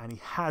since, and he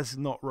has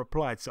not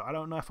replied. So I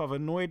don't know if I've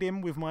annoyed him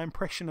with my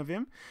impression of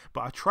him,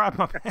 but I tried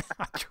my best.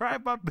 I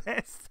tried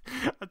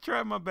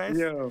my best.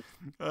 Yo.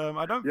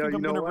 I don't think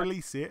I'm going to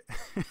release it.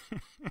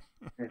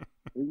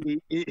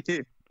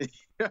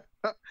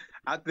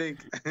 I think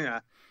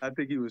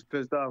he was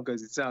pissed off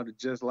because it sounded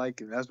just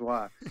like him. That's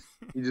why.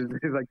 He's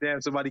like,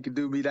 damn, somebody could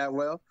do me that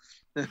well.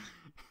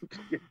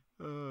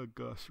 Oh,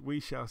 gosh, we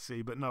shall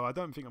see. But no, I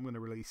don't think I'm going to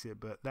release it,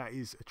 but that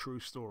is a true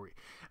story.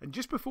 And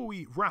just before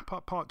we wrap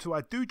up part 2,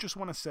 I do just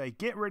want to say,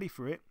 get ready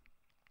for it,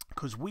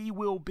 because we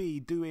will be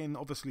doing,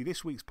 obviously,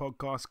 this week's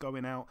podcast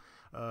going out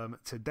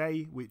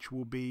today, which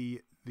will be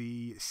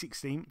the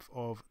 16th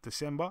of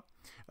December.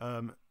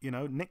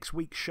 Next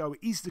week's show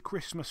is the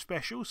Christmas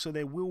special, so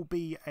there will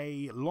be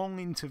a long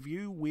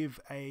interview with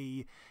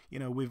a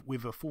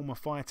former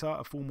fighter,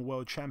 a former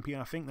world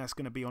champion. I think that's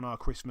going to be on our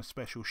Christmas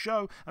special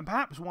show, and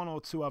perhaps one or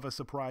two other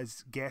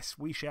surprise guests.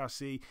 We shall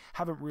see.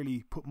 Haven't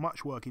really put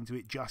much work into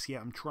it just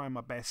yet. I'm trying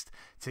my best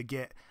to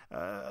get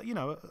a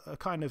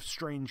kind of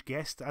strange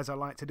guest, as I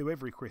like to do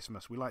every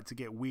Christmas. We like to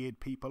get weird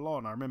people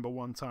on. I remember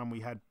one time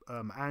we had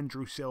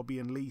Andrew Selby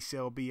and Lee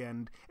Selby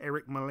and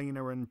Eric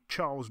Molina and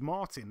Charles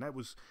Martin.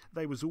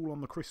 They was all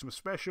on the Christmas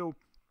special.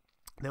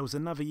 There was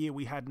another year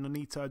we had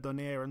Nonito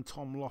Donaire and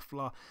Tom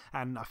Loeffler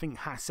and I think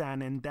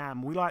Hassan and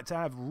Dam. We like to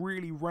have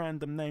really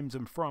random names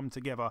and from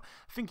together.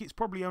 I think it's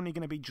probably only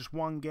going to be just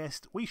one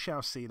guest. We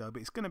shall see though,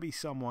 but it's going to be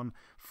someone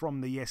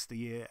from the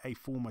yesteryear, a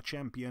former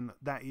champion.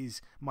 That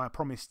is my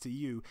promise to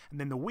you.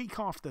 And then the week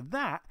after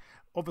that,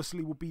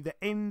 obviously, will be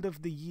the end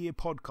of the year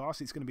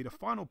podcast. It's going to be the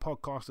final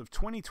podcast of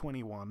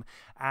 2021.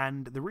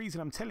 And the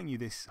reason I'm telling you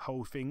this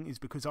whole thing is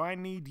because I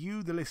need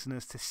you, the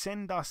listeners, to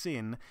send us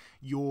in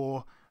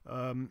your...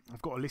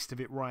 I've got a list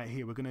of it right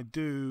here. We're going to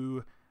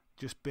do...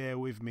 Just bear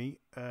with me.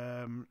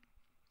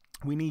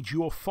 We need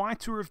your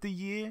fighter of the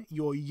year,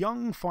 your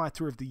young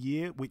fighter of the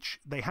year, which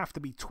they have to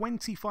be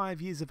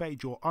 25 years of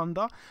age or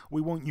under.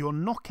 We want your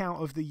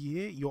knockout of the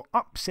year, your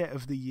upset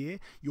of the year,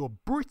 your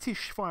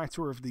British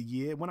fighter of the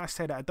year. When I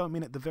say that, I don't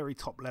mean at the very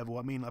top level.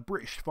 I mean a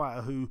British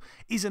fighter who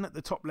isn't at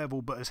the top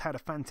level but has had a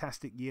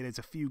fantastic year. There's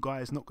a few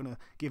guys, not going to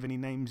give any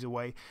names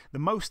away. The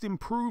most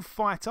improved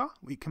fighter,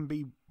 it can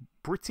be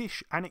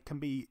British and it can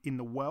be in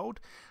the world.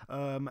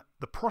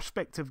 The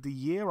prospect of the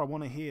year, I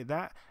want to hear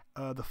that.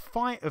 the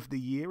fight of the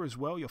year as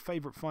well, your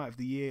favourite fight of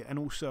the year, and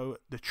also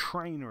the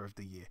trainer of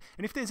the year.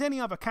 And if there's any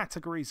other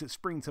categories that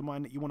spring to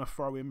mind that you want to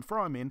throw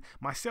them in.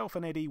 Myself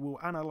and Eddie will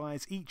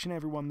analyse each and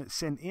every one that's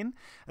sent in,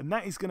 and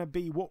that is going to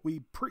be what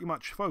we pretty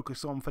much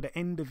focus on for the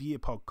end of year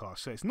podcast.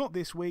 So it's not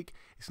this week,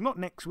 it's not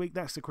next week,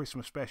 that's the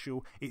Christmas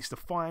special, it's the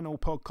final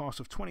podcast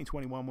of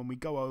 2021 when we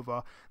go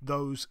over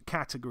those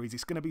categories.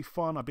 It's going to be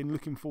fun. I've been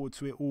looking forward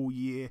to it all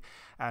year,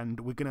 and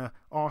we're going to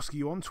ask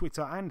you on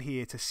Twitter and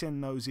here to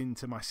send those in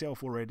to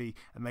myself already,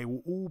 and they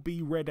will all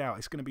be read out.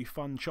 It's going to be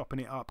fun chopping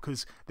it up,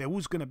 because there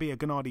was going to be a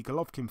Gennady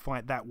Golovkin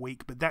fight that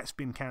week, but that's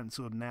been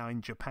cancelled now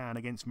in Japan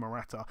against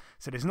Murata,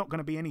 so there's not going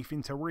to be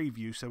anything to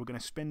review. So we're going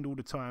to spend all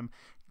the time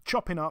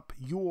chopping up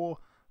your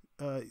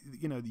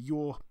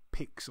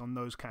picks on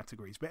those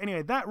categories. But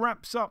anyway, that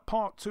wraps up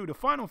part 2. The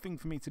final thing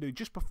for me to do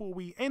just before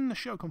we end the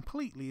show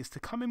completely is to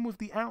come in with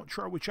the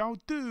outro, which I'll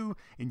do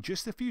in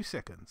just a few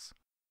seconds.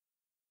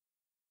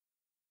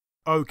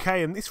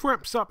 Okay, and this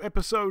wraps up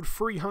episode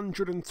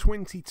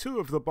 322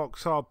 of the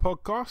BoxHard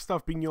Podcast.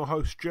 I've been your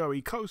host,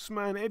 Joey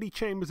Coastman. Eddie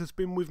Chambers has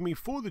been with me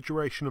for the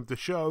duration of the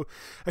show.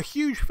 A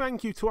huge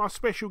thank you to our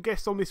special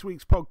guest on this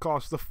week's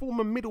podcast, the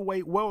former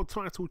middleweight world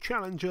title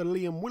challenger,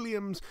 Liam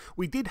Williams.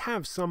 We did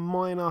have some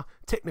minor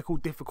technical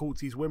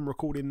difficulties when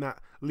recording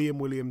that Liam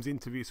Williams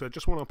interview, so I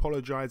just want to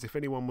apologise if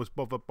anyone was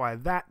bothered by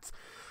that.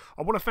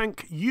 I want to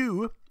thank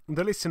you,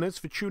 the listeners,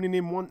 for tuning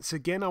in once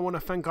again. I want to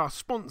thank our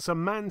sponsor,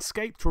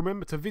 Manscaped.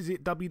 Remember to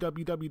visit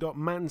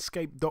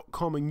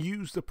www.manscaped.com and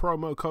use the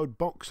promo code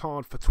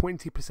BoxHard for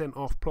 20%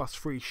 off plus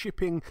free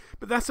shipping.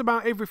 But that's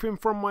about everything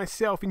from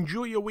myself.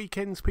 Enjoy your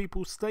weekends,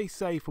 people. Stay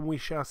safe, and we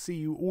shall see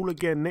you all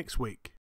again next week.